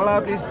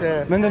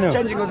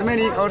 Changing was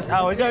many hours.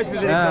 Going to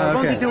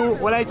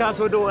Walaita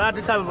Sodo,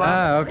 Addis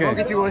Ababa.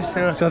 Okay.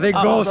 So they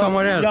go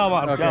somewhere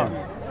else. Okay.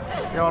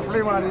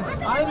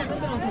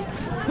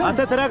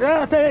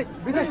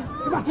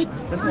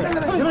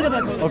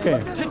 Okay.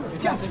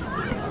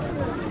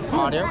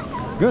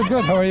 Good,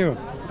 good. How are you?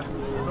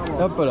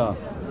 Hoppala.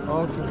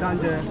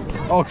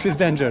 Ox is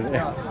danger.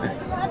 Yeah.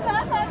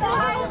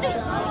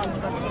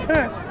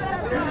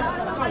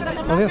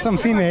 Oh, there's some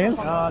females.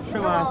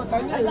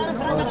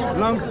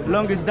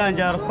 Long is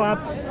danger, spot.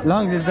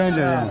 Lungs is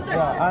danger, yeah.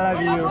 I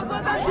love you.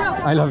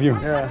 I love you.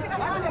 Yeah.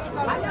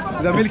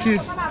 The milk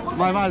is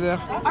my mother.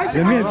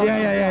 The milk,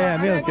 yeah,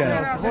 milk,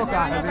 yeah.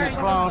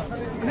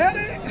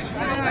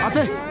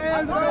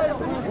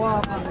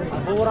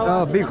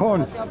 Oh, big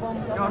horns.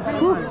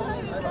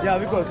 Yeah,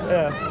 because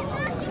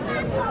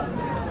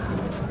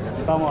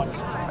come on.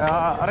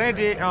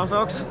 Ready, ox.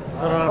 Oaks,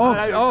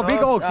 oh,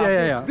 big oaks,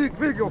 yeah.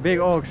 Big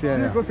oaks,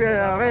 yeah. Because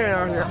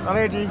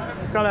ready,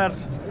 colored.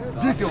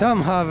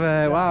 Some have,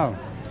 wow.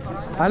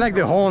 I like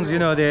the horns, you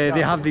know,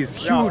 they have these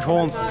huge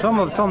horns.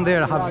 Some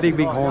there have big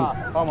horns.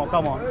 Come on.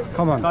 Come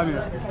on. Come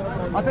here.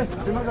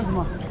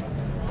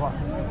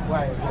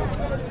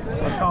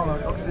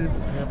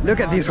 Look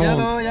at these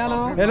horns.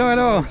 Yellow.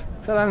 Hello.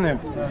 Salam.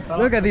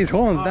 Look at these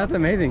horns. That's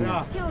amazing.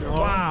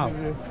 Wow.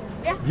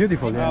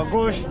 Beautiful. Yeah.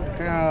 Gosh.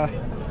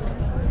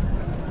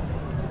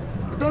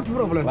 Not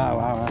problem.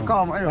 Wow.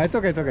 Come. It's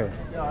okay.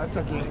 Yeah, it's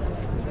okay.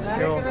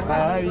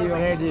 Are you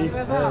ready?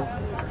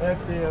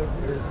 Let's see.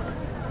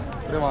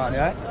 Come on,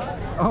 yeah.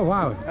 Oh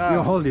wow.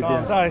 You hold it.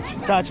 Yeah.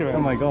 Touch it. Oh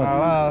my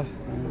God.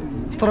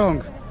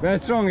 Strong. Very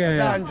strong.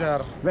 Yeah.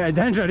 Danger. Very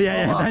danger.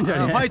 Yeah. Danger.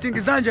 Yeah. Fighting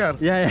is danger.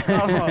 Yeah.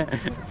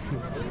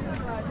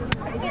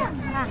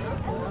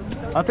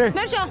 Ate.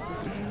 Mersha.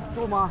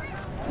 Come on.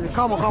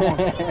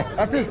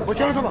 Ate.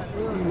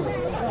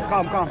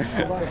 Come.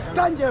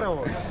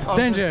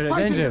 Danger.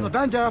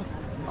 Danger.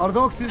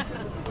 Orthodoxes.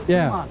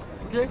 Yeah.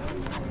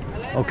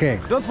 Okay.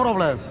 Don't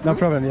problem. No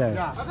problem.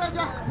 Yeah.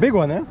 Big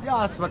one, eh?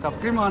 Yes, but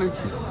Kriman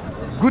is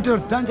good or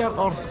danger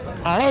or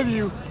I love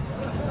you.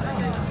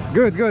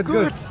 Good.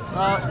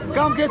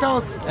 Come get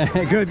out.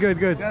 Good.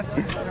 Yes.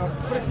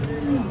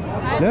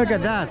 Look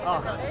at that.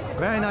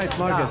 Very nice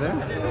market,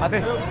 eh?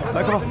 Ate.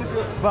 Come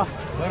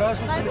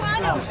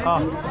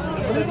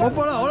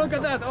on. Look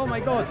at that. Oh my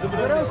God.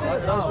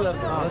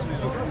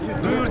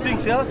 Do your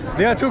things, yeah?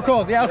 There are two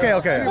calls. Yeah,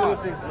 okay.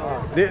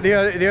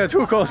 There are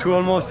two calls who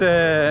almost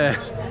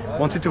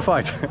wanted to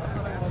fight.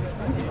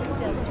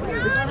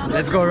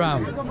 Let's go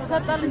around.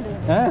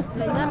 Huh?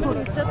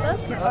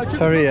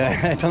 Sorry,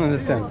 I don't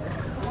understand.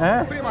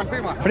 Huh?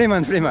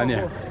 Freeman,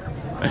 yeah.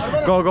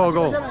 Go.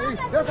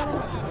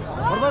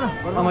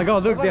 Oh my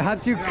God, look, they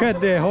had to cut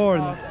the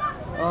horn.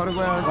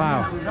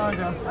 Wow.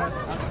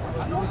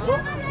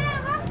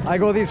 I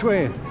go this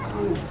way.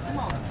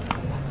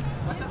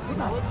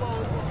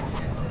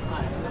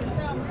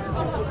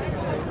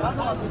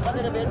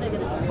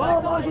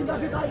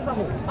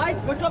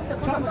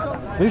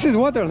 This is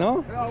water,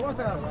 no?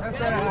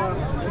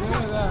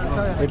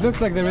 It looks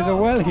like there is a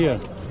well here.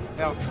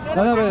 No,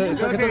 but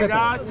it's okay.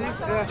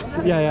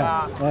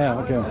 Yeah,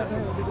 okay.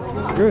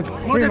 Good.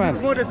 Freeman.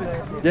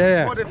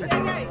 Yeah.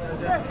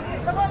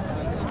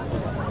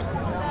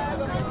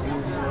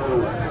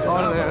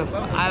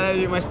 I love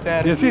you,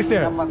 Master. Your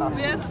sister?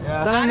 Yes.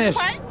 Salam Nesh.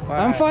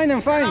 I'm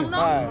fine.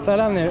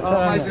 Salam Nesh.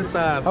 My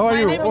sister. How are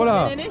you?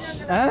 Hola.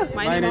 Huh?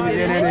 My name is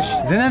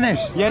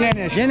Zenenesh.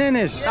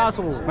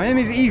 Yenenesh. My name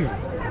is Eve.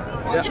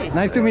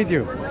 Nice to meet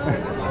you.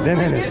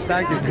 Zenenesh.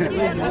 Thank you.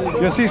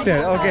 Your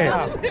sister, okay.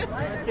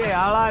 Okay,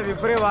 I love you,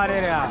 Freeman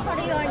area.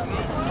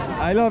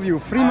 I love you,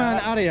 Freeman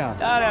area.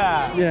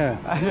 Yeah.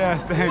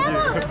 Yes, thank you.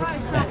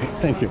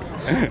 Thank you.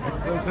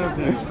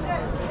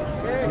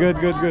 Good.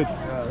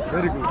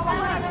 Very good.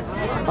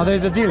 Oh, there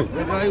is a deal.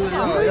 The guy with, the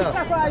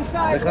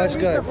cash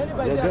guy,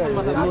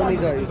 the money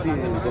guy, you see,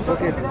 the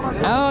pocket.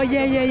 Oh,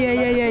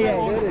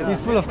 yeah.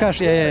 He's full of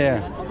cash,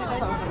 yeah.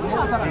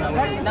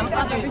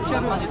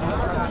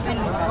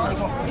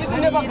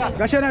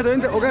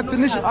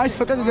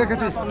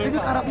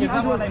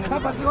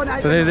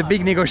 So there's a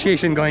big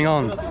negotiation going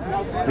on.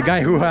 The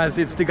guy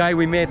it's the guy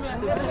we met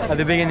at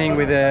the beginning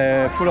with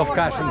full of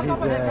cash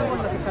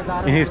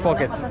in his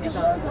pocket.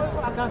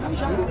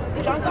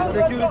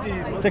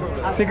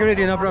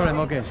 Security, no problem,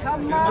 okay.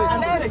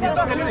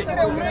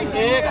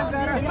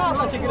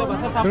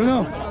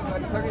 Bruno?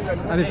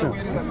 Arifno.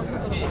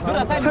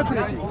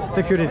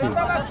 Security.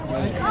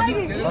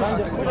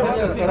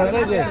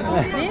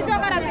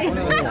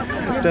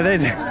 So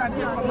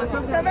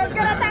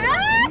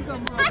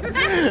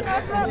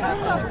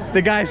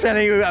the guy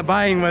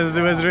buying was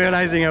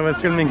realizing I was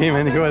filming him,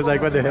 and he was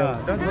like, what the hell?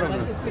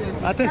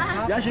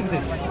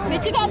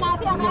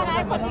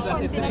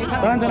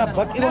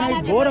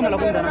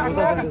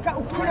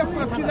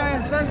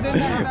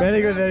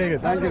 Very good.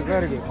 Thank you,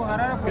 very good.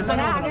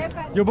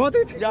 You bought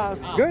it? Yeah.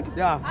 Good?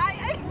 Yeah.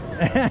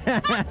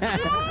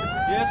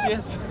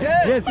 Yes.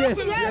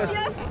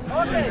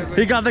 Okay.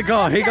 He got the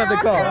call. Okay,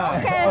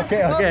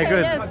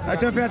 Good. yes.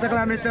 Ethiopia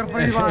tekla minister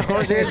Freeman.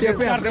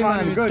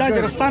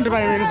 Good. Stand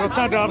by minister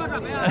Chadar.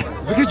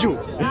 Zgiju.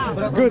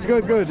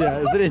 Good.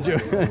 Yeah, it's Reggio.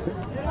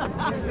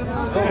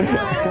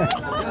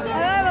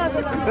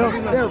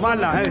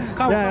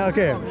 Yeah,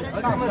 okay.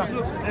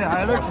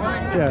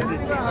 Yeah.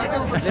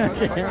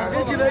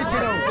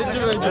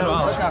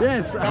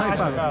 Yes, high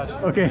five.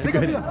 Okay,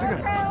 good.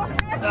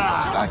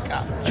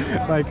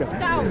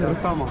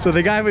 So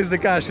the guy with the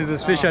cash is a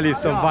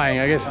specialist of buying,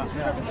 I guess.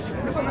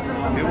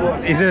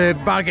 He's a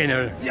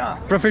bargainer. Yeah.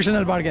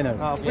 Professional bargainer.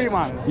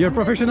 You're a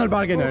professional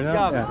bargainer, no?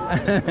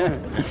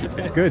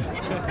 Yeah. Good.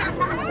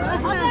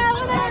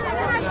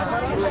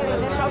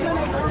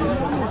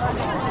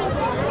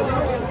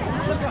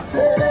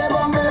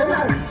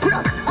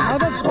 Oh,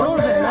 that's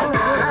Dorze, no?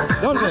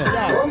 Dorze.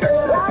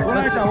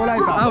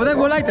 Oh, that's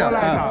Wolaita.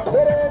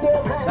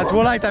 That's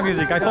Wolaita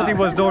music. I thought it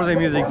was Dorze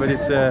music, but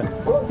it's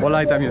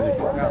Wolaita music.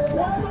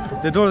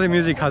 The Dorze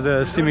music has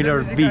a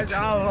similar beat.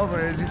 Yeah.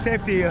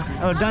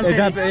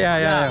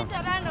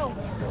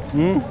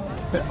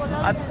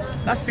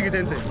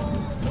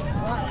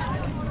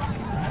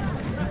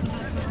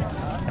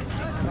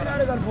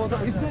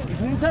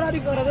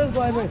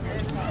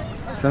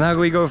 So now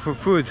we go for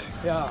food.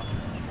 Yeah.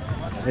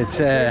 It's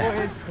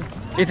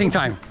eating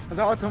time.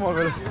 The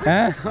automobile.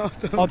 Huh?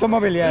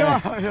 Automobile,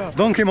 yeah.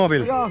 Donkey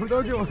mobile. Yeah,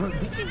 donkey mobile.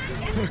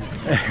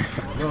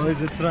 No,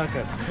 it's a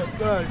tracker.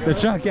 The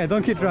truck, yeah,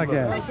 donkey truck,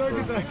 yeah.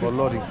 For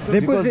loading.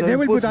 They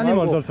will put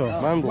animals mango,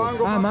 also.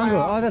 Mango. Ah, mango.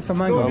 Oh, that's for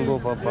mango. Mango,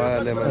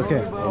 papaya, lemon.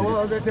 Okay.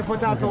 The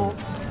potato.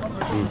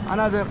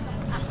 Another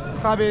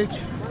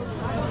cabbage.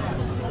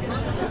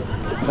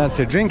 That's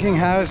a drinking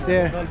house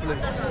there.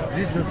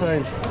 This is the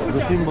sign,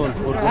 the symbol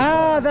for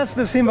Ah, that's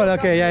the symbol.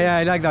 Okay, yeah,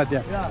 I like that.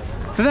 Yeah.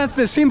 So that's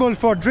the symbol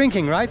for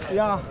drinking, right?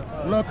 Yeah.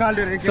 Local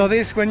drinking. So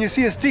this, when you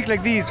see a stick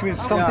like this with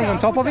something on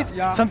top of it,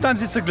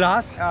 sometimes it's a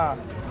glass,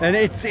 and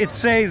it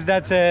says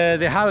that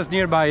the house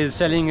nearby is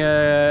selling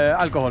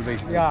alcohol,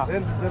 basically. Yeah.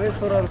 And the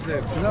restaurant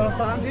there. The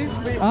restaurant is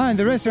free. Ah, and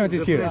the restaurant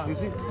is here. Plate, you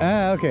see?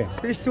 Ah, okay.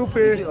 Fish soup.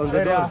 On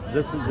the door,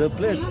 the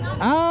plate.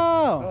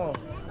 Oh,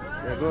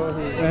 Yeah, go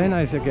ahead. very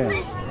nice.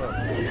 Okay,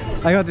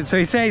 I got it. So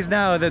he says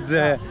now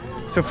that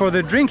so for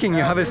the drinking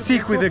you have a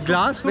stick with a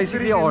glass,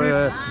 basically,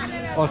 or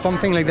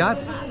something like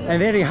that,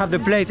 and there you have the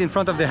plate in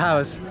front of the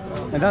house,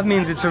 and that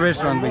means it's a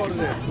restaurant,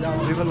 basically.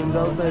 Even on the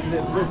outside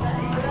left.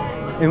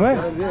 In where?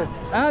 Yes.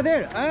 Ah,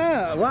 there.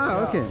 Ah, wow.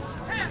 Okay.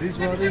 This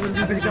one, even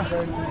this is the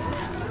sign.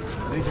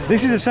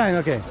 This is a sign.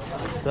 Okay.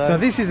 Sign. So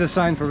this is a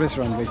sign for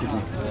restaurant,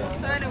 basically.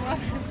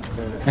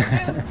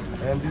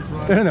 And this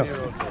one. I don't know.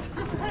 here also.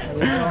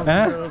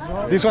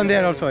 Huh? This one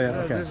there also,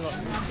 yeah. Okay.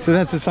 So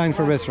that's a sign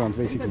for restaurant,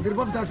 basically.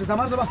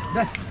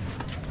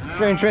 It's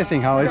very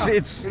interesting how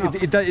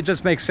it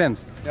just makes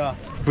sense. Yeah.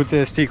 To put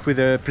a stick with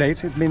a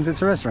plate, it means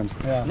it's a restaurant.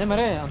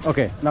 Yeah.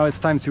 Okay, now it's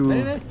time to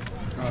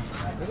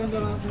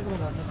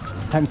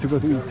go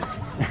to eat.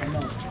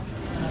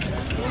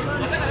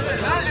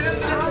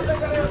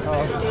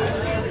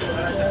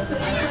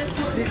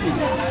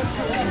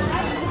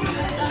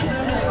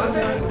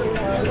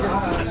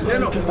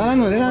 Salam,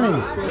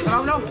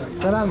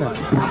 Salam.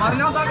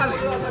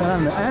 Salam.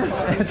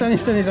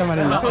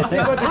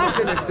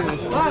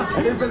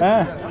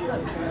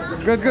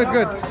 Good.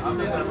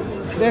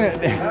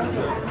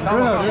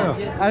 Bruno.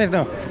 Arif,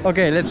 no.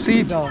 Okay, let's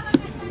sit.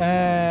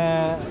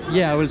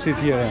 Yeah, we'll sit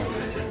here.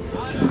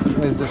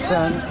 Where's the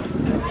sun?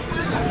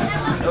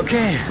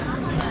 Okay.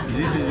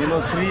 This is,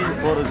 tree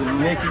for the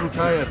making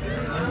tire.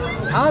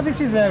 Ah,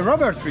 this is a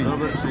rubber tree.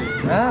 Rubber tree.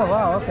 Ah,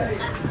 wow, okay.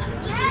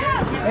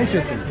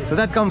 Interesting. So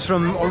that comes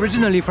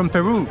originally from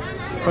Peru,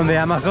 from the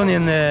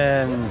Amazonian.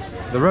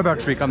 The rubber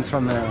tree comes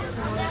from the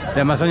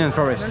Amazonian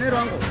forest.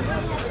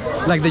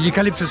 Like the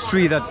eucalyptus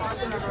tree that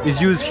is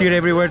used here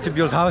everywhere to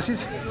build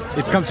houses.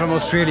 It comes from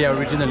Australia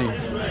originally.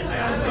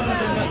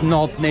 It's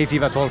not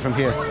native at all from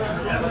here.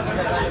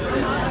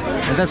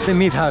 And that's the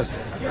meat house.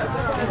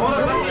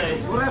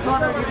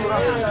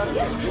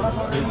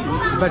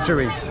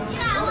 Butchery.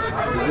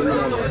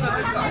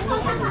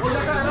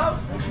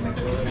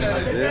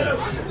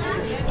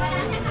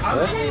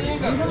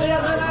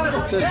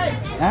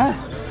 Huh?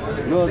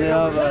 No, they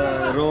have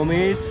raw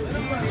meat,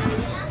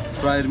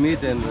 fried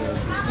meat, and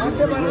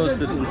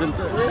roasted. And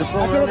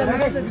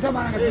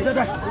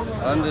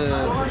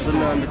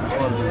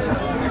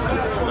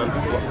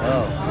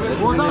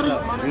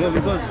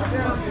because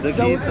the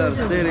geese are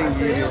staring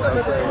here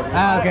outside.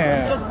 Ah, okay.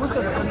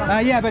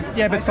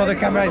 Yeah, but for the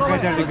camera it's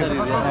better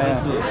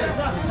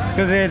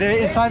because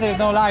inside there is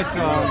no light, so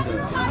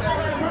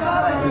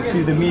you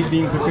see the meat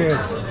being prepared.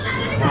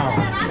 Wow.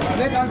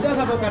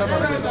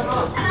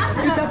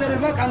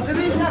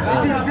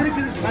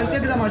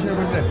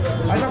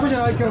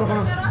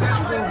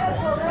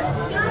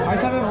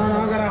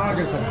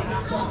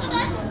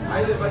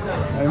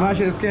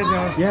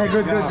 Yeah,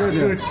 good. I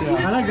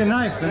like the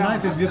knife. The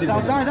knife is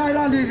beautiful.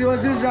 Thailand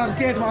was used as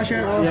skate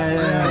machine.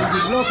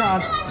 Yeah.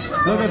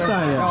 Local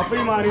style, yeah.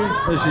 primary.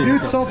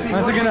 Youth soap.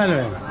 That's a good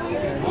idea.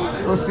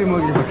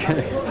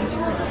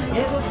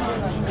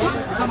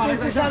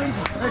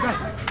 Okay.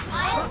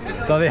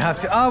 So they have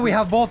to. Oh, we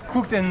have both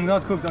cooked and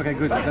not cooked. Okay,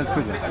 good. That's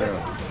good.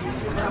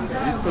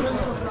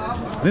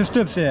 This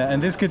tips, yeah,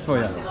 and this kit for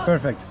you.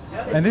 Perfect.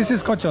 And this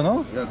is cocho,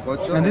 no? Yeah,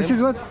 cocho. And this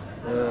is what?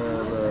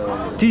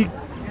 Tea.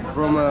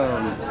 From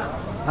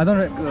I don't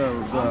know.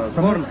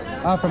 corn.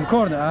 From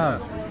corn.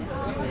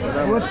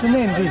 What's the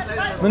name? This?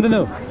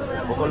 No.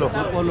 Bokolo.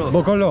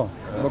 Bokolo.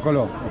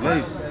 Bokolo.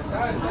 Nice.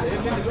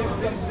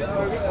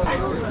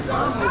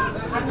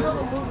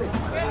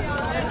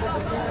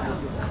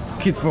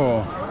 Kitfor.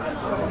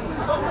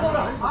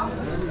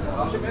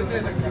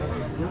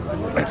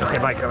 It's okay,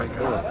 bye.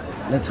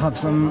 Let's have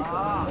some.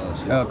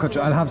 Coach,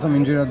 I'll have some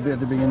injera at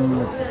the beginning.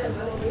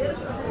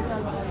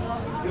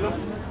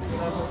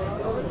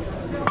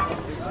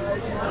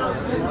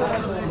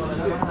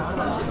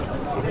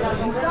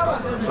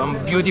 Some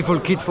beautiful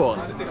kitfor.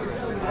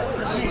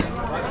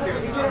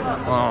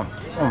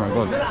 Oh my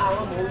god.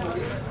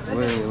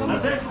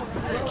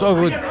 So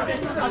good.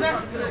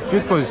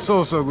 Kitfor is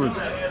so good.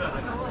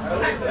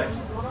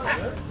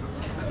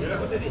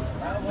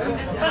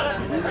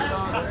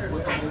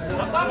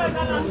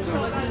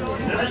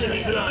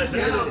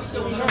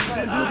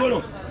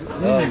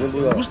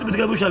 ውስጥ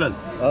ብትገቡ ይሻላል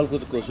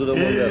አልኩት እኮ እሱ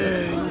ደግሞ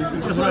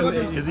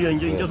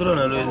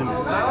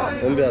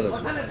እምቢ አለ እሱ።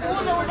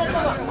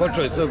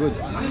 Kocho is so good.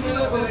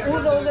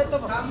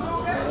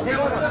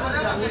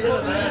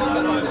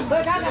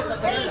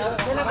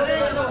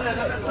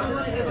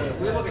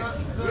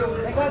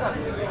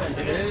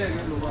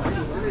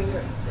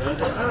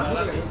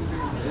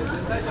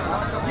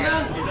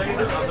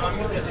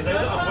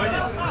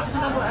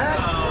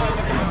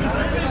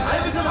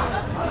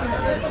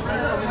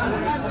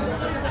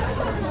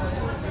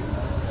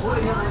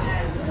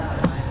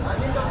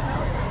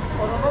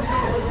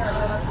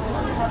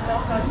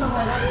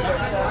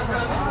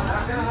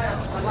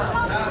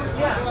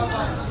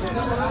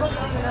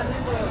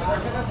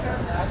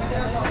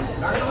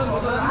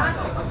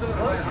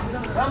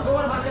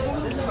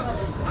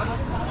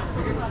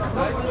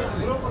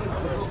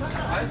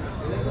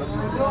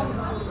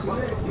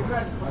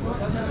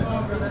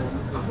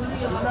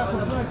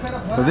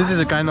 So this is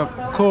a kind of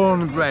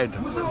cornbread.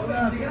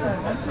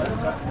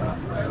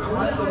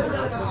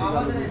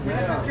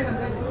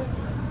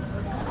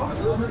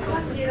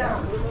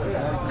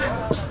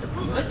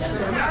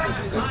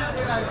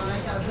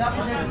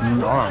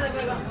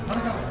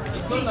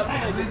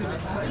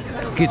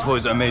 Kitfor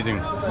is amazing.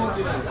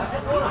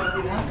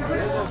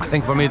 I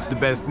think for me it's the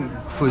best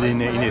food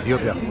in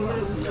Ethiopia.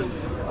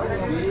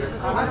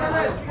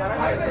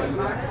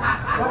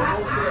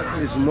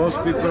 It's most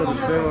people's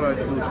favorite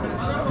food.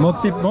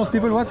 Most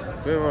people what?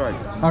 Favorite.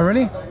 Oh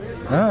really?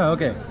 Ah,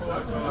 okay.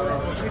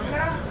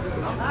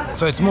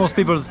 So it's most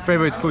people's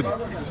favorite food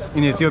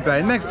in Ethiopia.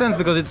 It makes sense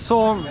because it's so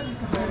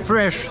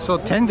fresh, so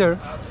tender.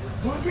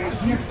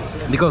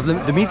 Because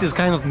the meat is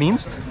kind of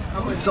minced.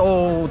 It's so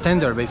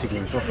tender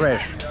basically, so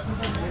fresh.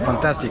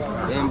 Fantastic.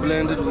 And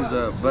blended with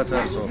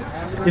butter, so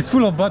It's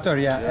full of butter,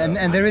 yeah.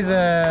 And there is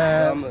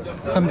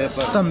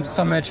some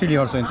chili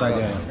also inside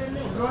there.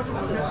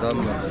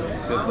 some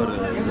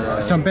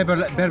pepper. Some pepper,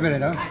 berbere,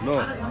 huh? No,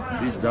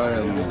 this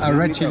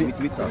red chili.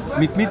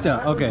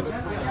 Mitmita, okay.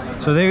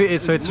 So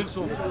it's mix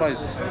of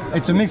spices.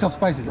 It's a mix of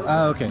spices.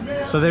 Ah, okay.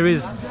 So there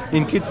is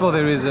in Kitfor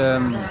there is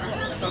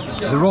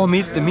the raw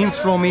meat, the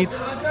minced raw meat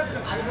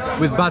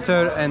with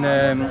butter and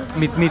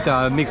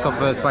mitmita, a mix of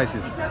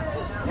spices.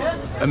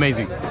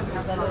 Amazing.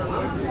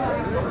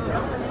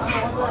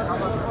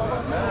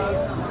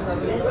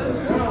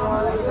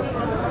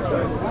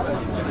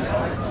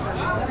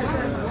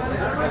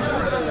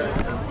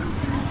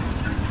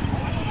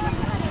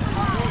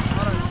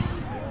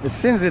 It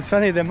seems it's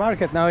funny. The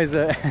market now is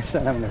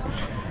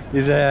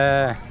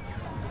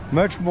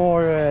much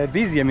more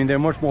busy. I mean, there are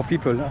much more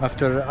people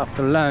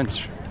after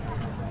lunch.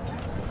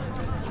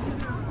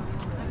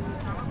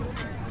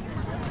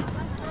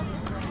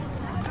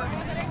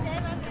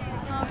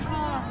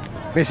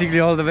 Basically,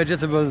 all the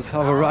vegetables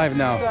have arrived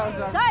now.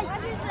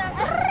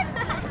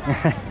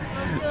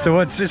 So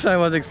what Sisa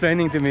was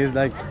explaining to me is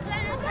like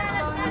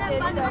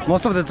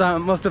most of the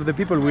time, most of the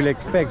people will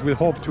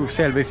hope to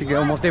sell basically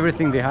almost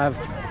everything they have.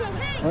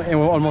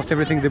 Almost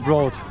everything they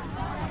brought.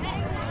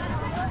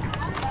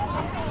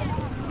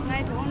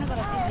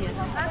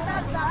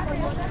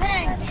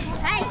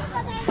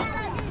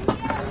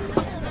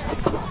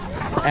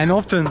 And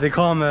often they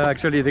come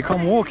they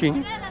come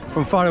walking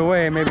from far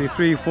away, maybe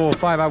 3, 4,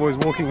 5 hours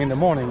walking in the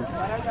morning,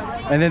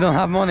 and they don't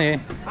have money,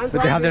 but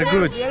they have their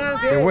goods,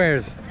 their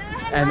wares.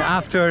 And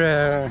after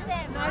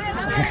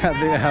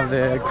they have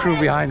the crew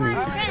behind me,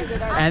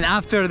 and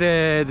after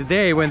the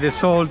day when they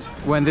sold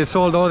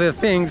all their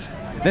things,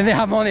 then they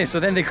have money, so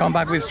then they come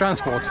back with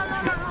transport.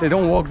 They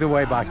don't walk the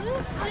way back.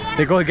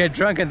 They go get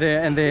drunk and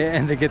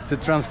they get the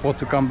transport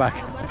to come back.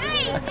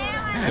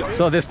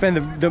 So they spend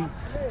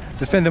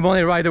the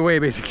money right away,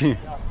 basically.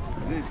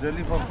 This is the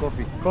leaf of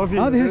coffee.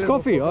 Oh, this is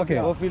coffee. Okay.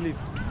 Coffee leaf.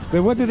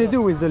 But what do they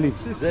do with the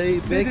leaves? They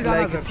bake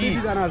like tea.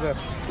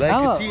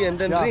 Like tea and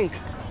then drink.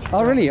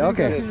 Oh, really?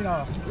 Okay. Yes.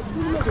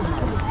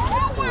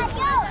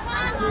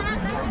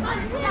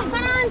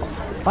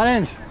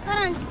 Paranj.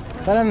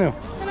 Paranu.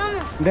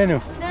 Denu.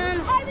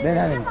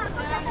 Denanu.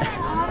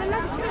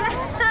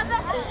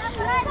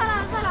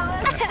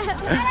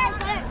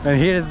 And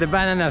here is the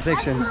banana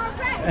section.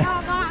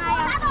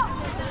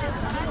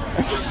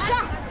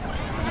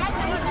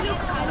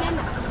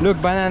 Look,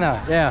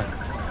 banana, yeah.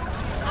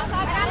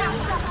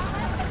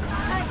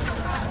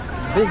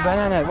 Big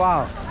banana,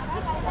 wow.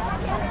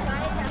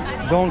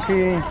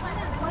 Donkey.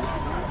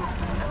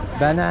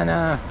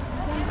 Banana.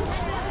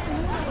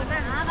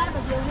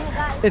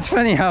 It's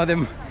funny how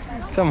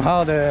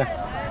somehow the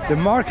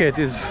market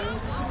is,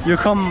 you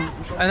come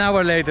an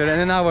hour later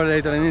and an hour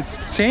later, and it's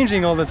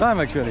changing all the time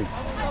actually.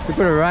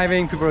 People are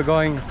arriving, people are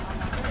going.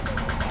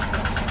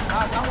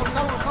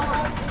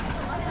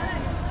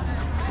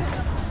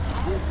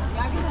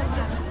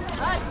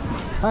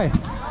 Hi.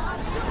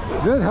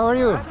 Good, how are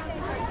you?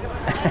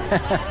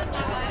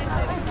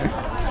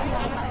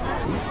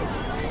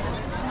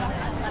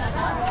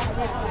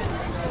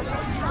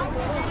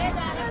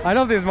 I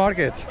love this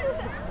market.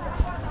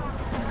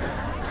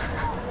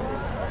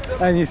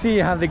 And you see,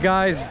 you have the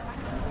guys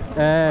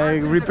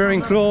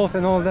repairing clothes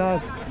and all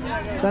that.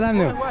 Salam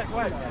nu.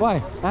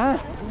 Why? Huh?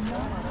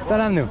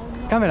 Salam nu.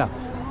 Camera.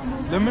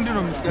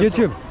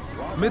 YouTube.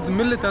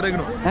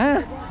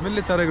 Huh?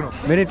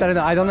 Military.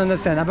 I don't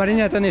understand. I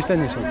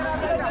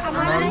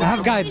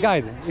have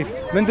guide. If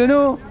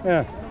Mentenu,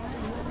 yeah.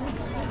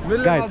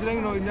 Guide.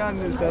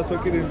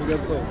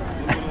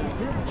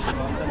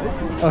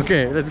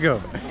 Okay, let's go.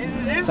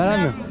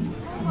 Salam.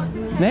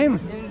 Name?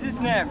 This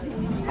name.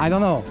 I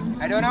don't know.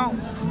 I don't know.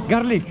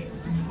 Garlic.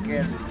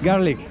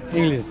 Garlic.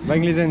 English. By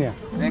Englishnya.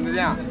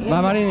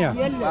 By Marinya.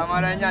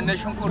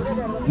 Nation Court.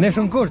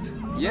 Nation Court.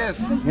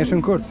 Yes.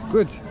 Nation Court.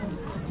 Good.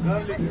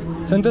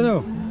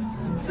 Santanu.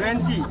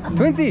 20.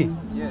 20.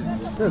 Yes.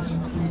 Good.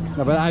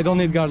 No, but I don't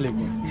need garlic.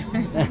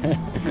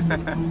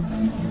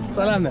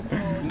 Salam.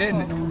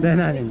 Then.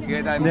 Denani.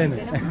 Den.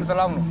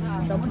 Salam.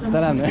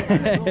 Salam.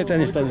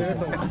 Tanish.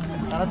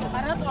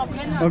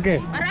 Okay.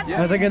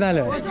 Masa kenal.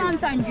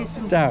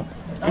 Ciao.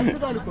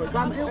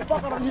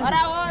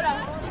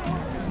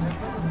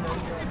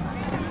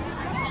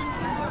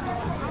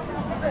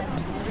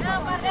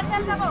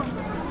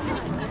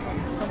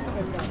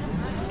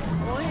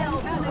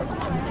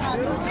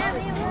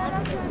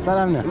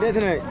 Salam.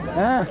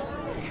 Ah.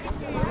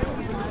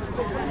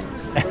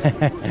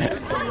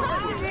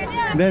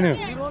 Denu.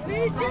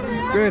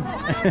 Good.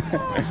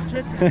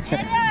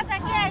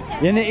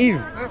 Yeni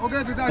Eve.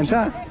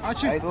 Enta?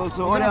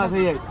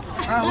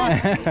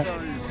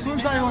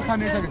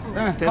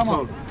 Come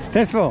on.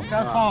 Tesfo.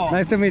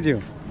 Nice to meet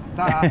you.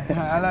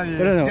 I love you.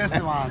 Guest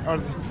man or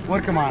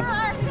work man.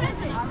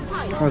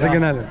 Masa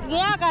kenal.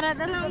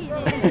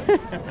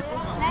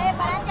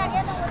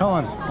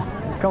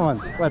 Come on.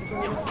 What?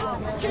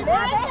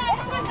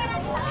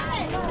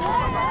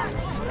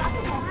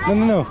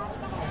 No.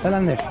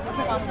 Salam.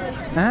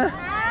 Huh?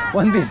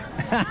 One bit.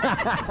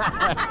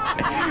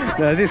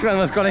 No, this one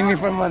was calling me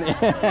for money.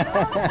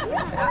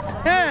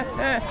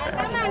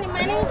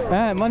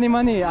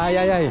 Money.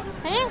 Ay.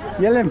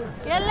 Yelem.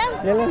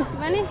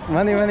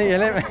 Money.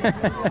 Yelem.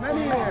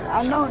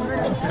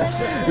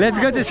 Let's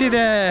go to see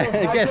the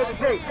guest.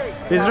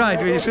 He's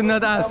right. We should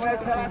not ask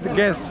the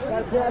guests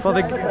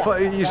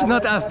you should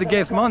not ask the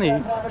guest money.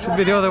 It should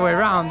be the other way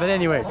around. But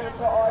anyway,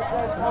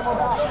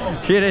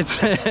 here it's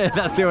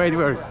that's the way it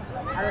works.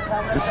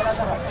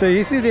 So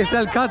you see they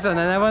sell cotton,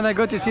 and I want to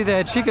go to see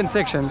the chicken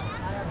section,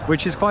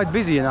 which is quite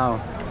busy now.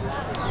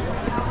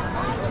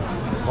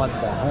 What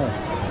the hell?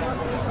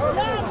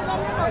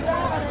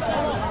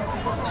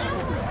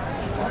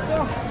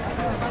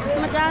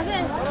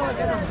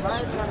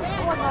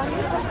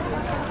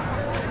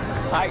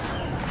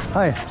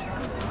 Hi,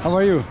 how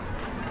are you?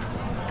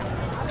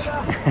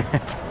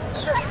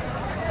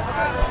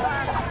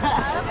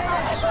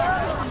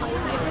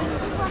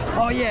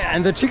 Oh yeah,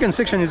 and the chicken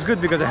section is good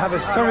because I have a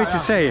story to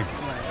say.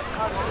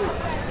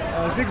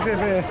 6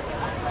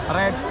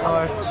 red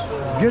or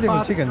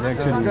Beautiful chicken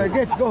actually.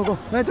 Okay, go.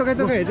 No, it's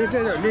okay.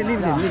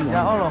 Leave them.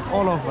 Yeah,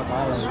 all of it.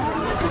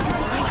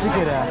 Look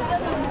at that.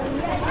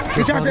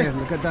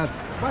 Look at that.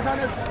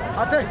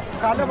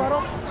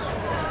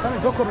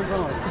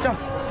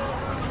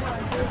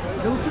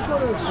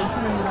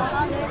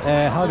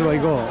 How do I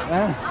go?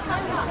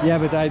 Yeah,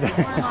 but I don't.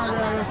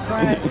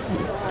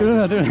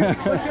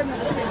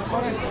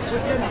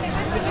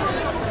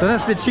 So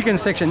that's the chicken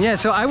section. Yeah,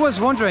 so I was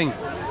wondering,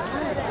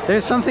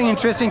 there's something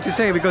interesting to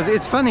say because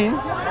it's funny.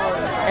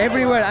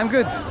 Everywhere, I'm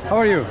good. How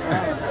are you?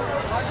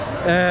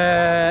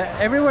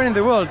 Everywhere in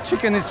the world,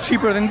 chicken is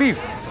cheaper than beef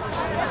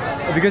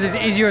because it's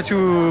easier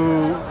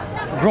to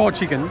grow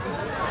chicken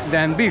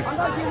than beef.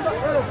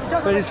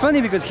 But it's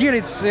funny because here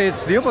it's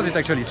the opposite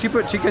actually.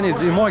 Cheaper chicken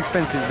is more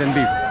expensive than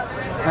beef.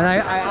 And I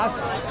asked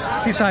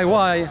Sisai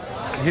why.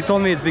 He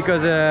told me it's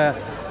because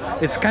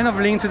it's kind of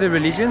linked to the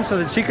religion. So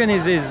the chicken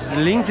is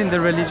linked in the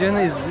religion,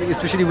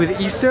 especially with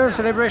Easter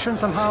celebration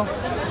somehow.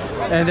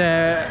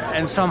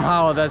 And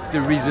somehow that's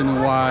the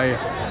reason why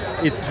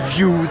it's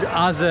viewed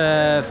as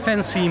a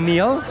fancy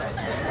meal.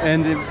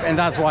 And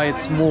that's why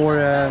it's more,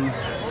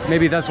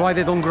 maybe that's why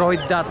they don't grow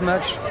it that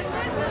much,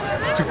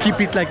 to keep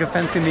it like a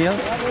fancy meal.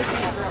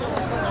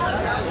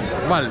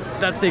 Well,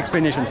 that's the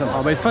explanation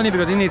somehow. But it's funny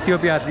because in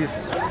Ethiopia at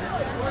least,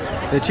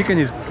 the chicken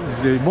is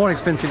It's more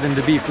expensive than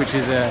the beef, which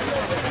is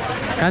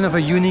kind of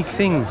a unique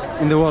thing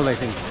in the world, I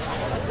think.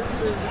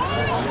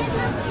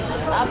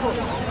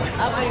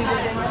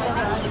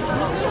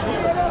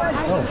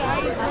 Oh.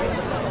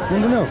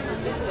 No.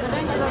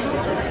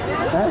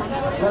 Huh?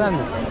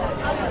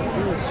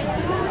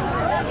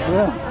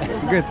 Yeah,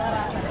 good.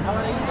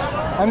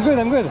 I'm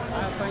good.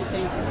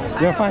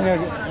 You're fine.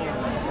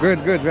 You're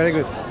good, very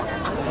good.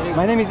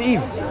 My name is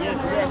Yves.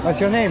 Yes. What's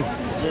your name?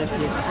 Yes.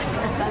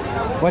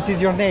 What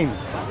is your name?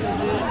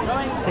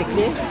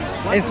 Tekli.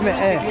 اسم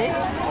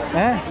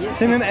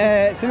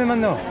سمي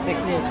منو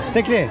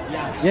تكلي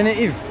يعني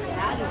Yves.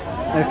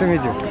 Nice to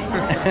meet you.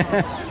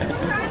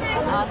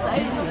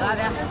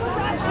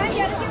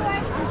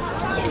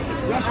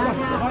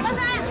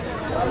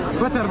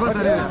 Butter.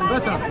 Butter? Yeah.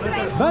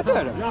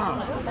 Butter.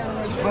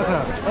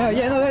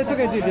 Yeah, no, it's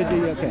okay.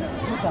 Okay.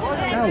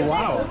 Oh,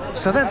 wow.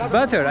 So that's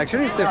butter.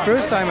 Actually, it's the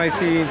first time I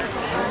see,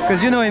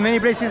 because you know, in many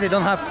places they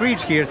don't have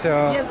fridge here, so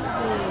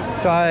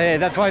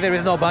that's why there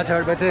is no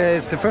butter. But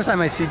it's the first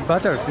time I see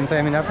butter since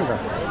I'm in Africa.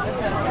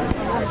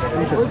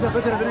 Interesting.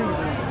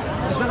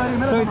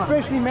 So it's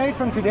freshly made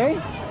from today?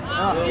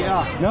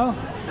 Yeah. No?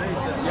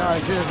 Yeah,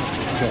 it's here.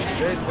 Okay.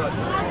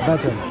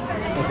 Butter.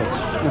 Okay.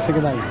 That's a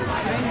good idea.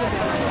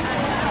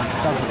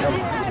 Come.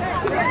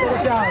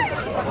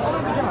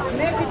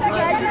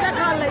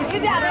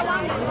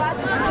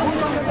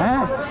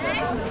 Huh?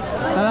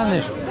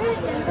 Salamnish.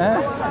 Huh?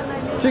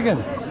 Chicken.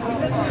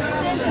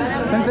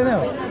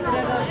 Centennial.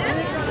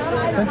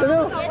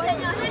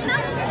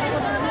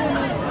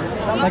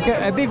 Like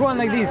a big one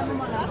like this.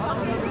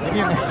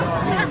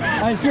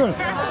 Ah, it's yours.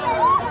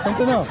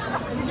 Centennial.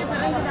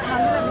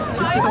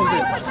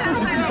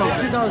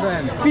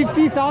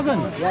 50,000.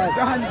 Yeah,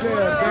 danger.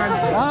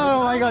 Oh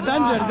my God,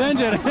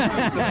 danger.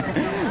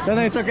 No,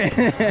 it's okay.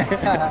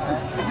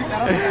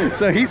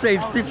 So he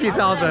says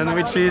 50,000,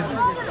 which is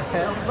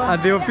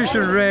at the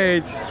official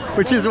rate,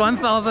 which is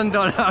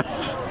 $1,000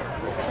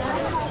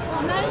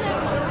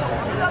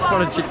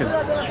 for a chicken.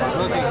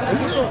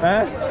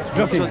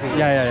 Joking.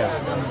 Yeah.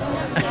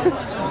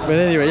 But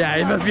anyway, yeah,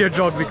 it must be a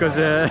joke because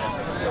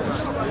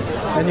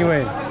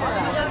anyway.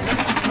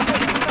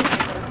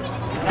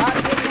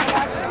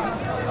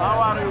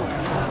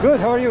 Good,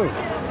 how are you?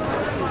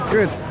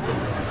 Good.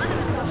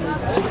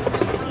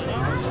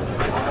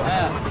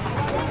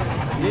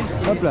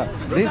 Hopla.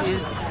 This?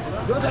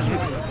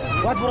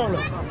 What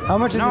problem? How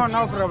much is it?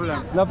 No problem.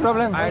 No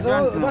problem?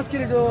 So,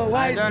 basket is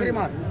why is very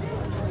much.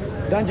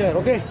 Danger,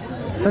 okay?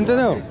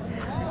 Centennial?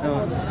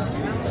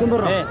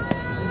 Sumber.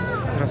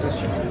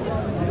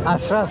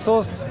 Asra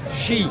sauce?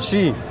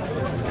 She.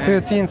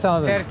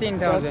 13,000.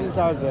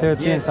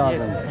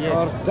 13,000.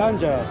 Or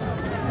danger.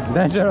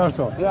 Danger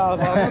also. Yeah,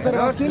 water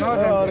basket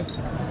or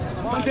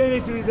something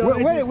is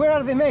Where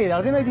are they made?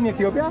 Are they made in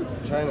Ethiopia?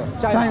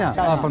 China.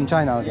 Oh, from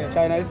China, okay.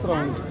 China is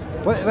strong.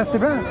 What's the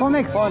brand?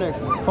 Phoenix?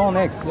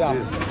 Phoenix. Yeah.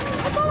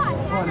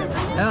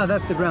 Ah,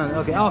 that's the brand.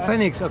 Okay. Oh,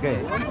 Phoenix. Okay.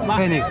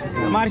 Phoenix.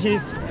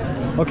 Marshes.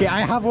 Okay,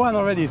 I have one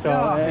already, so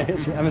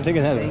I'm a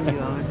second hand.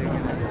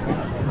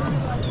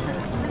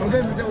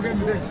 Okay.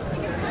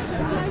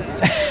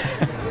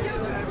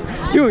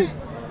 You.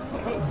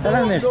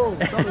 Salamnish.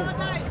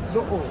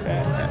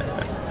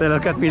 They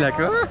look at me like,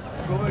 huh?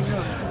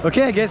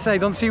 Okay, I guess I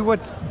don't see what.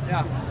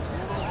 Yeah.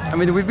 I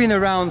mean, we've been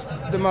around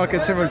the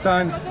market several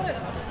times.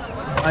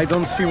 I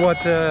don't see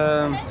what.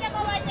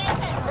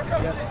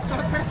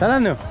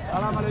 Salam.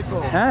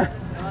 Huh?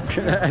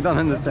 I don't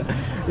understand.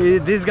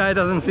 This guy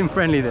doesn't seem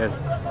friendly there.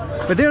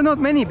 But there are not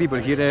many people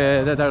here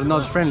that are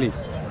not friendly.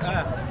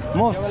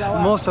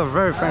 Most are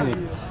very friendly.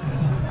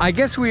 I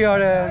guess we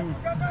are.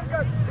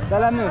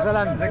 Salam.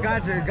 The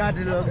guard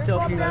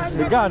talking.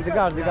 The guard.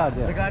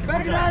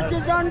 Yeah.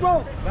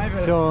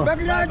 So.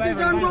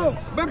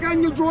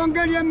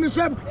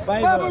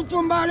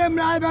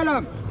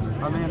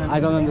 I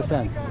don't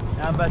understand.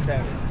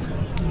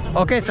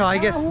 Okay, so I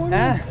guess.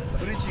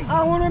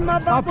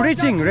 Oh,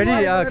 preaching.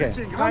 Ready? Okay.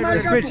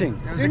 It's preaching.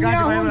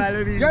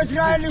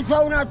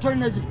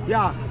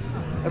 Yeah.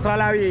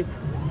 Israeli.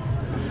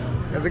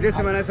 As a guest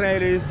man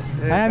Israelis.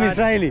 I am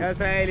Israeli.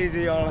 Israelis.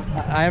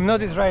 I am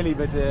not Israeli,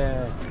 but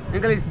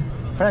English.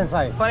 French. So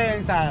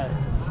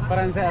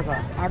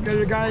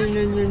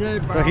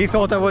he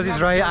thought I was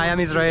Israeli. I am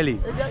Israeli.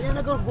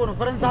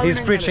 He's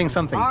preaching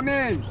something.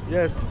 Amen.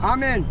 Yes.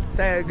 Amen.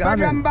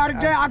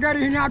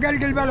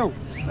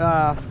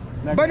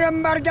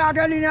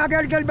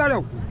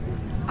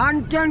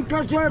 አንተን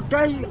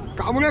ከሰጠኝ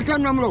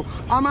ከእውነትን ነው የምለው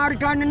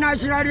አሜሪካንና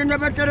እስራኤልን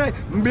የበተረ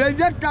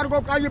ብለዘት አድርጎ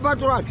ቀይ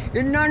በትሯል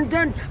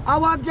እናንተን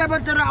አዋጅ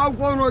የበተረ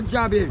አውቆ ነው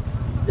እግዚአብሔር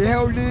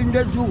ይሄው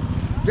እንደዚሁ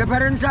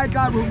የፈረንሳይ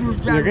ቃል ሁሉ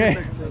እግዚአብሔር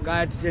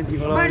God sent you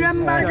all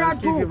በደንብ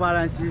አድርጋችሁ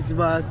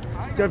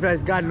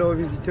Ethiopia's God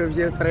loves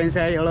Ethiopia, French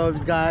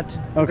loves God.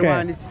 Okay.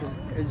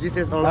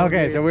 Jesus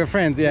okay, so we're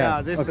friends, yeah.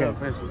 Yeah, this okay.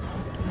 friends.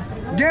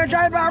 ጌታ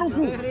ይባርኩ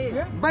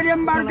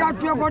በደንብ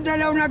አድርጋችሁ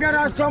የጎደለው ነገር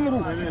አስተምሩ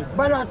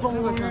በላቸው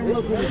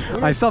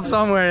I stopped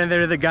somewhere and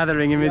there is a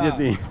gathering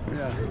immediately.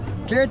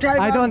 ጌታ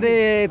ይባርኩ I don't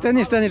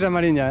ትንሽ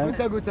አማርኛ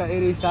ጉታ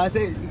ኤሪሳ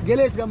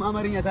ገሌስ ጋም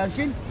አማርኛ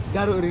ታልሽን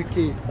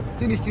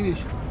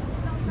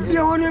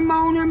ቢሆንም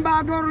አሁንም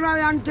በአገሩ ላይ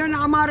አንተን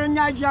አማርኛ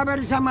እግዚአብሔር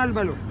ይሰማል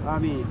በለው።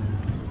 Amen.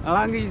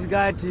 Language is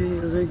God.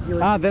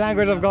 Ah, the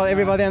language of God.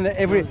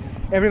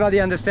 Everybody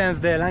understands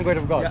the language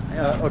of God.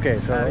 Okay,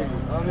 so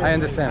I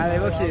understand.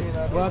 Okay.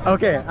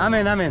 Okay,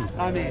 amen, amen,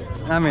 Amen.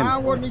 amen.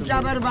 አሁን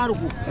እግዚአብሔር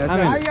ባርኩ።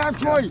 አሜን።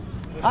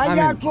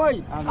 አያቾይ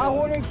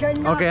አሁን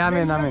ከኛ Okay,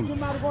 amen, amen.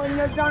 ማርኮ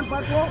እነዛን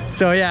ፈጥሮ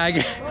So yeah,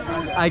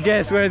 I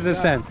guess where is the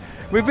stand?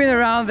 We've been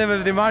around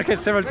the market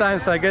several times,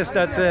 so I guess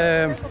that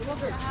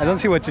I don't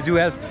see what to do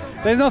else.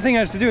 There's nothing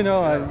else to do, no.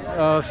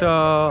 So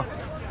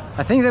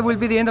I think that will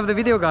be the end of the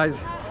video, guys.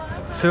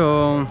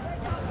 So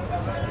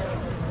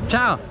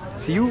ciao.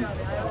 See you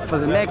for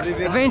the next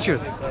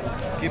adventures.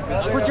 Keep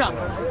it.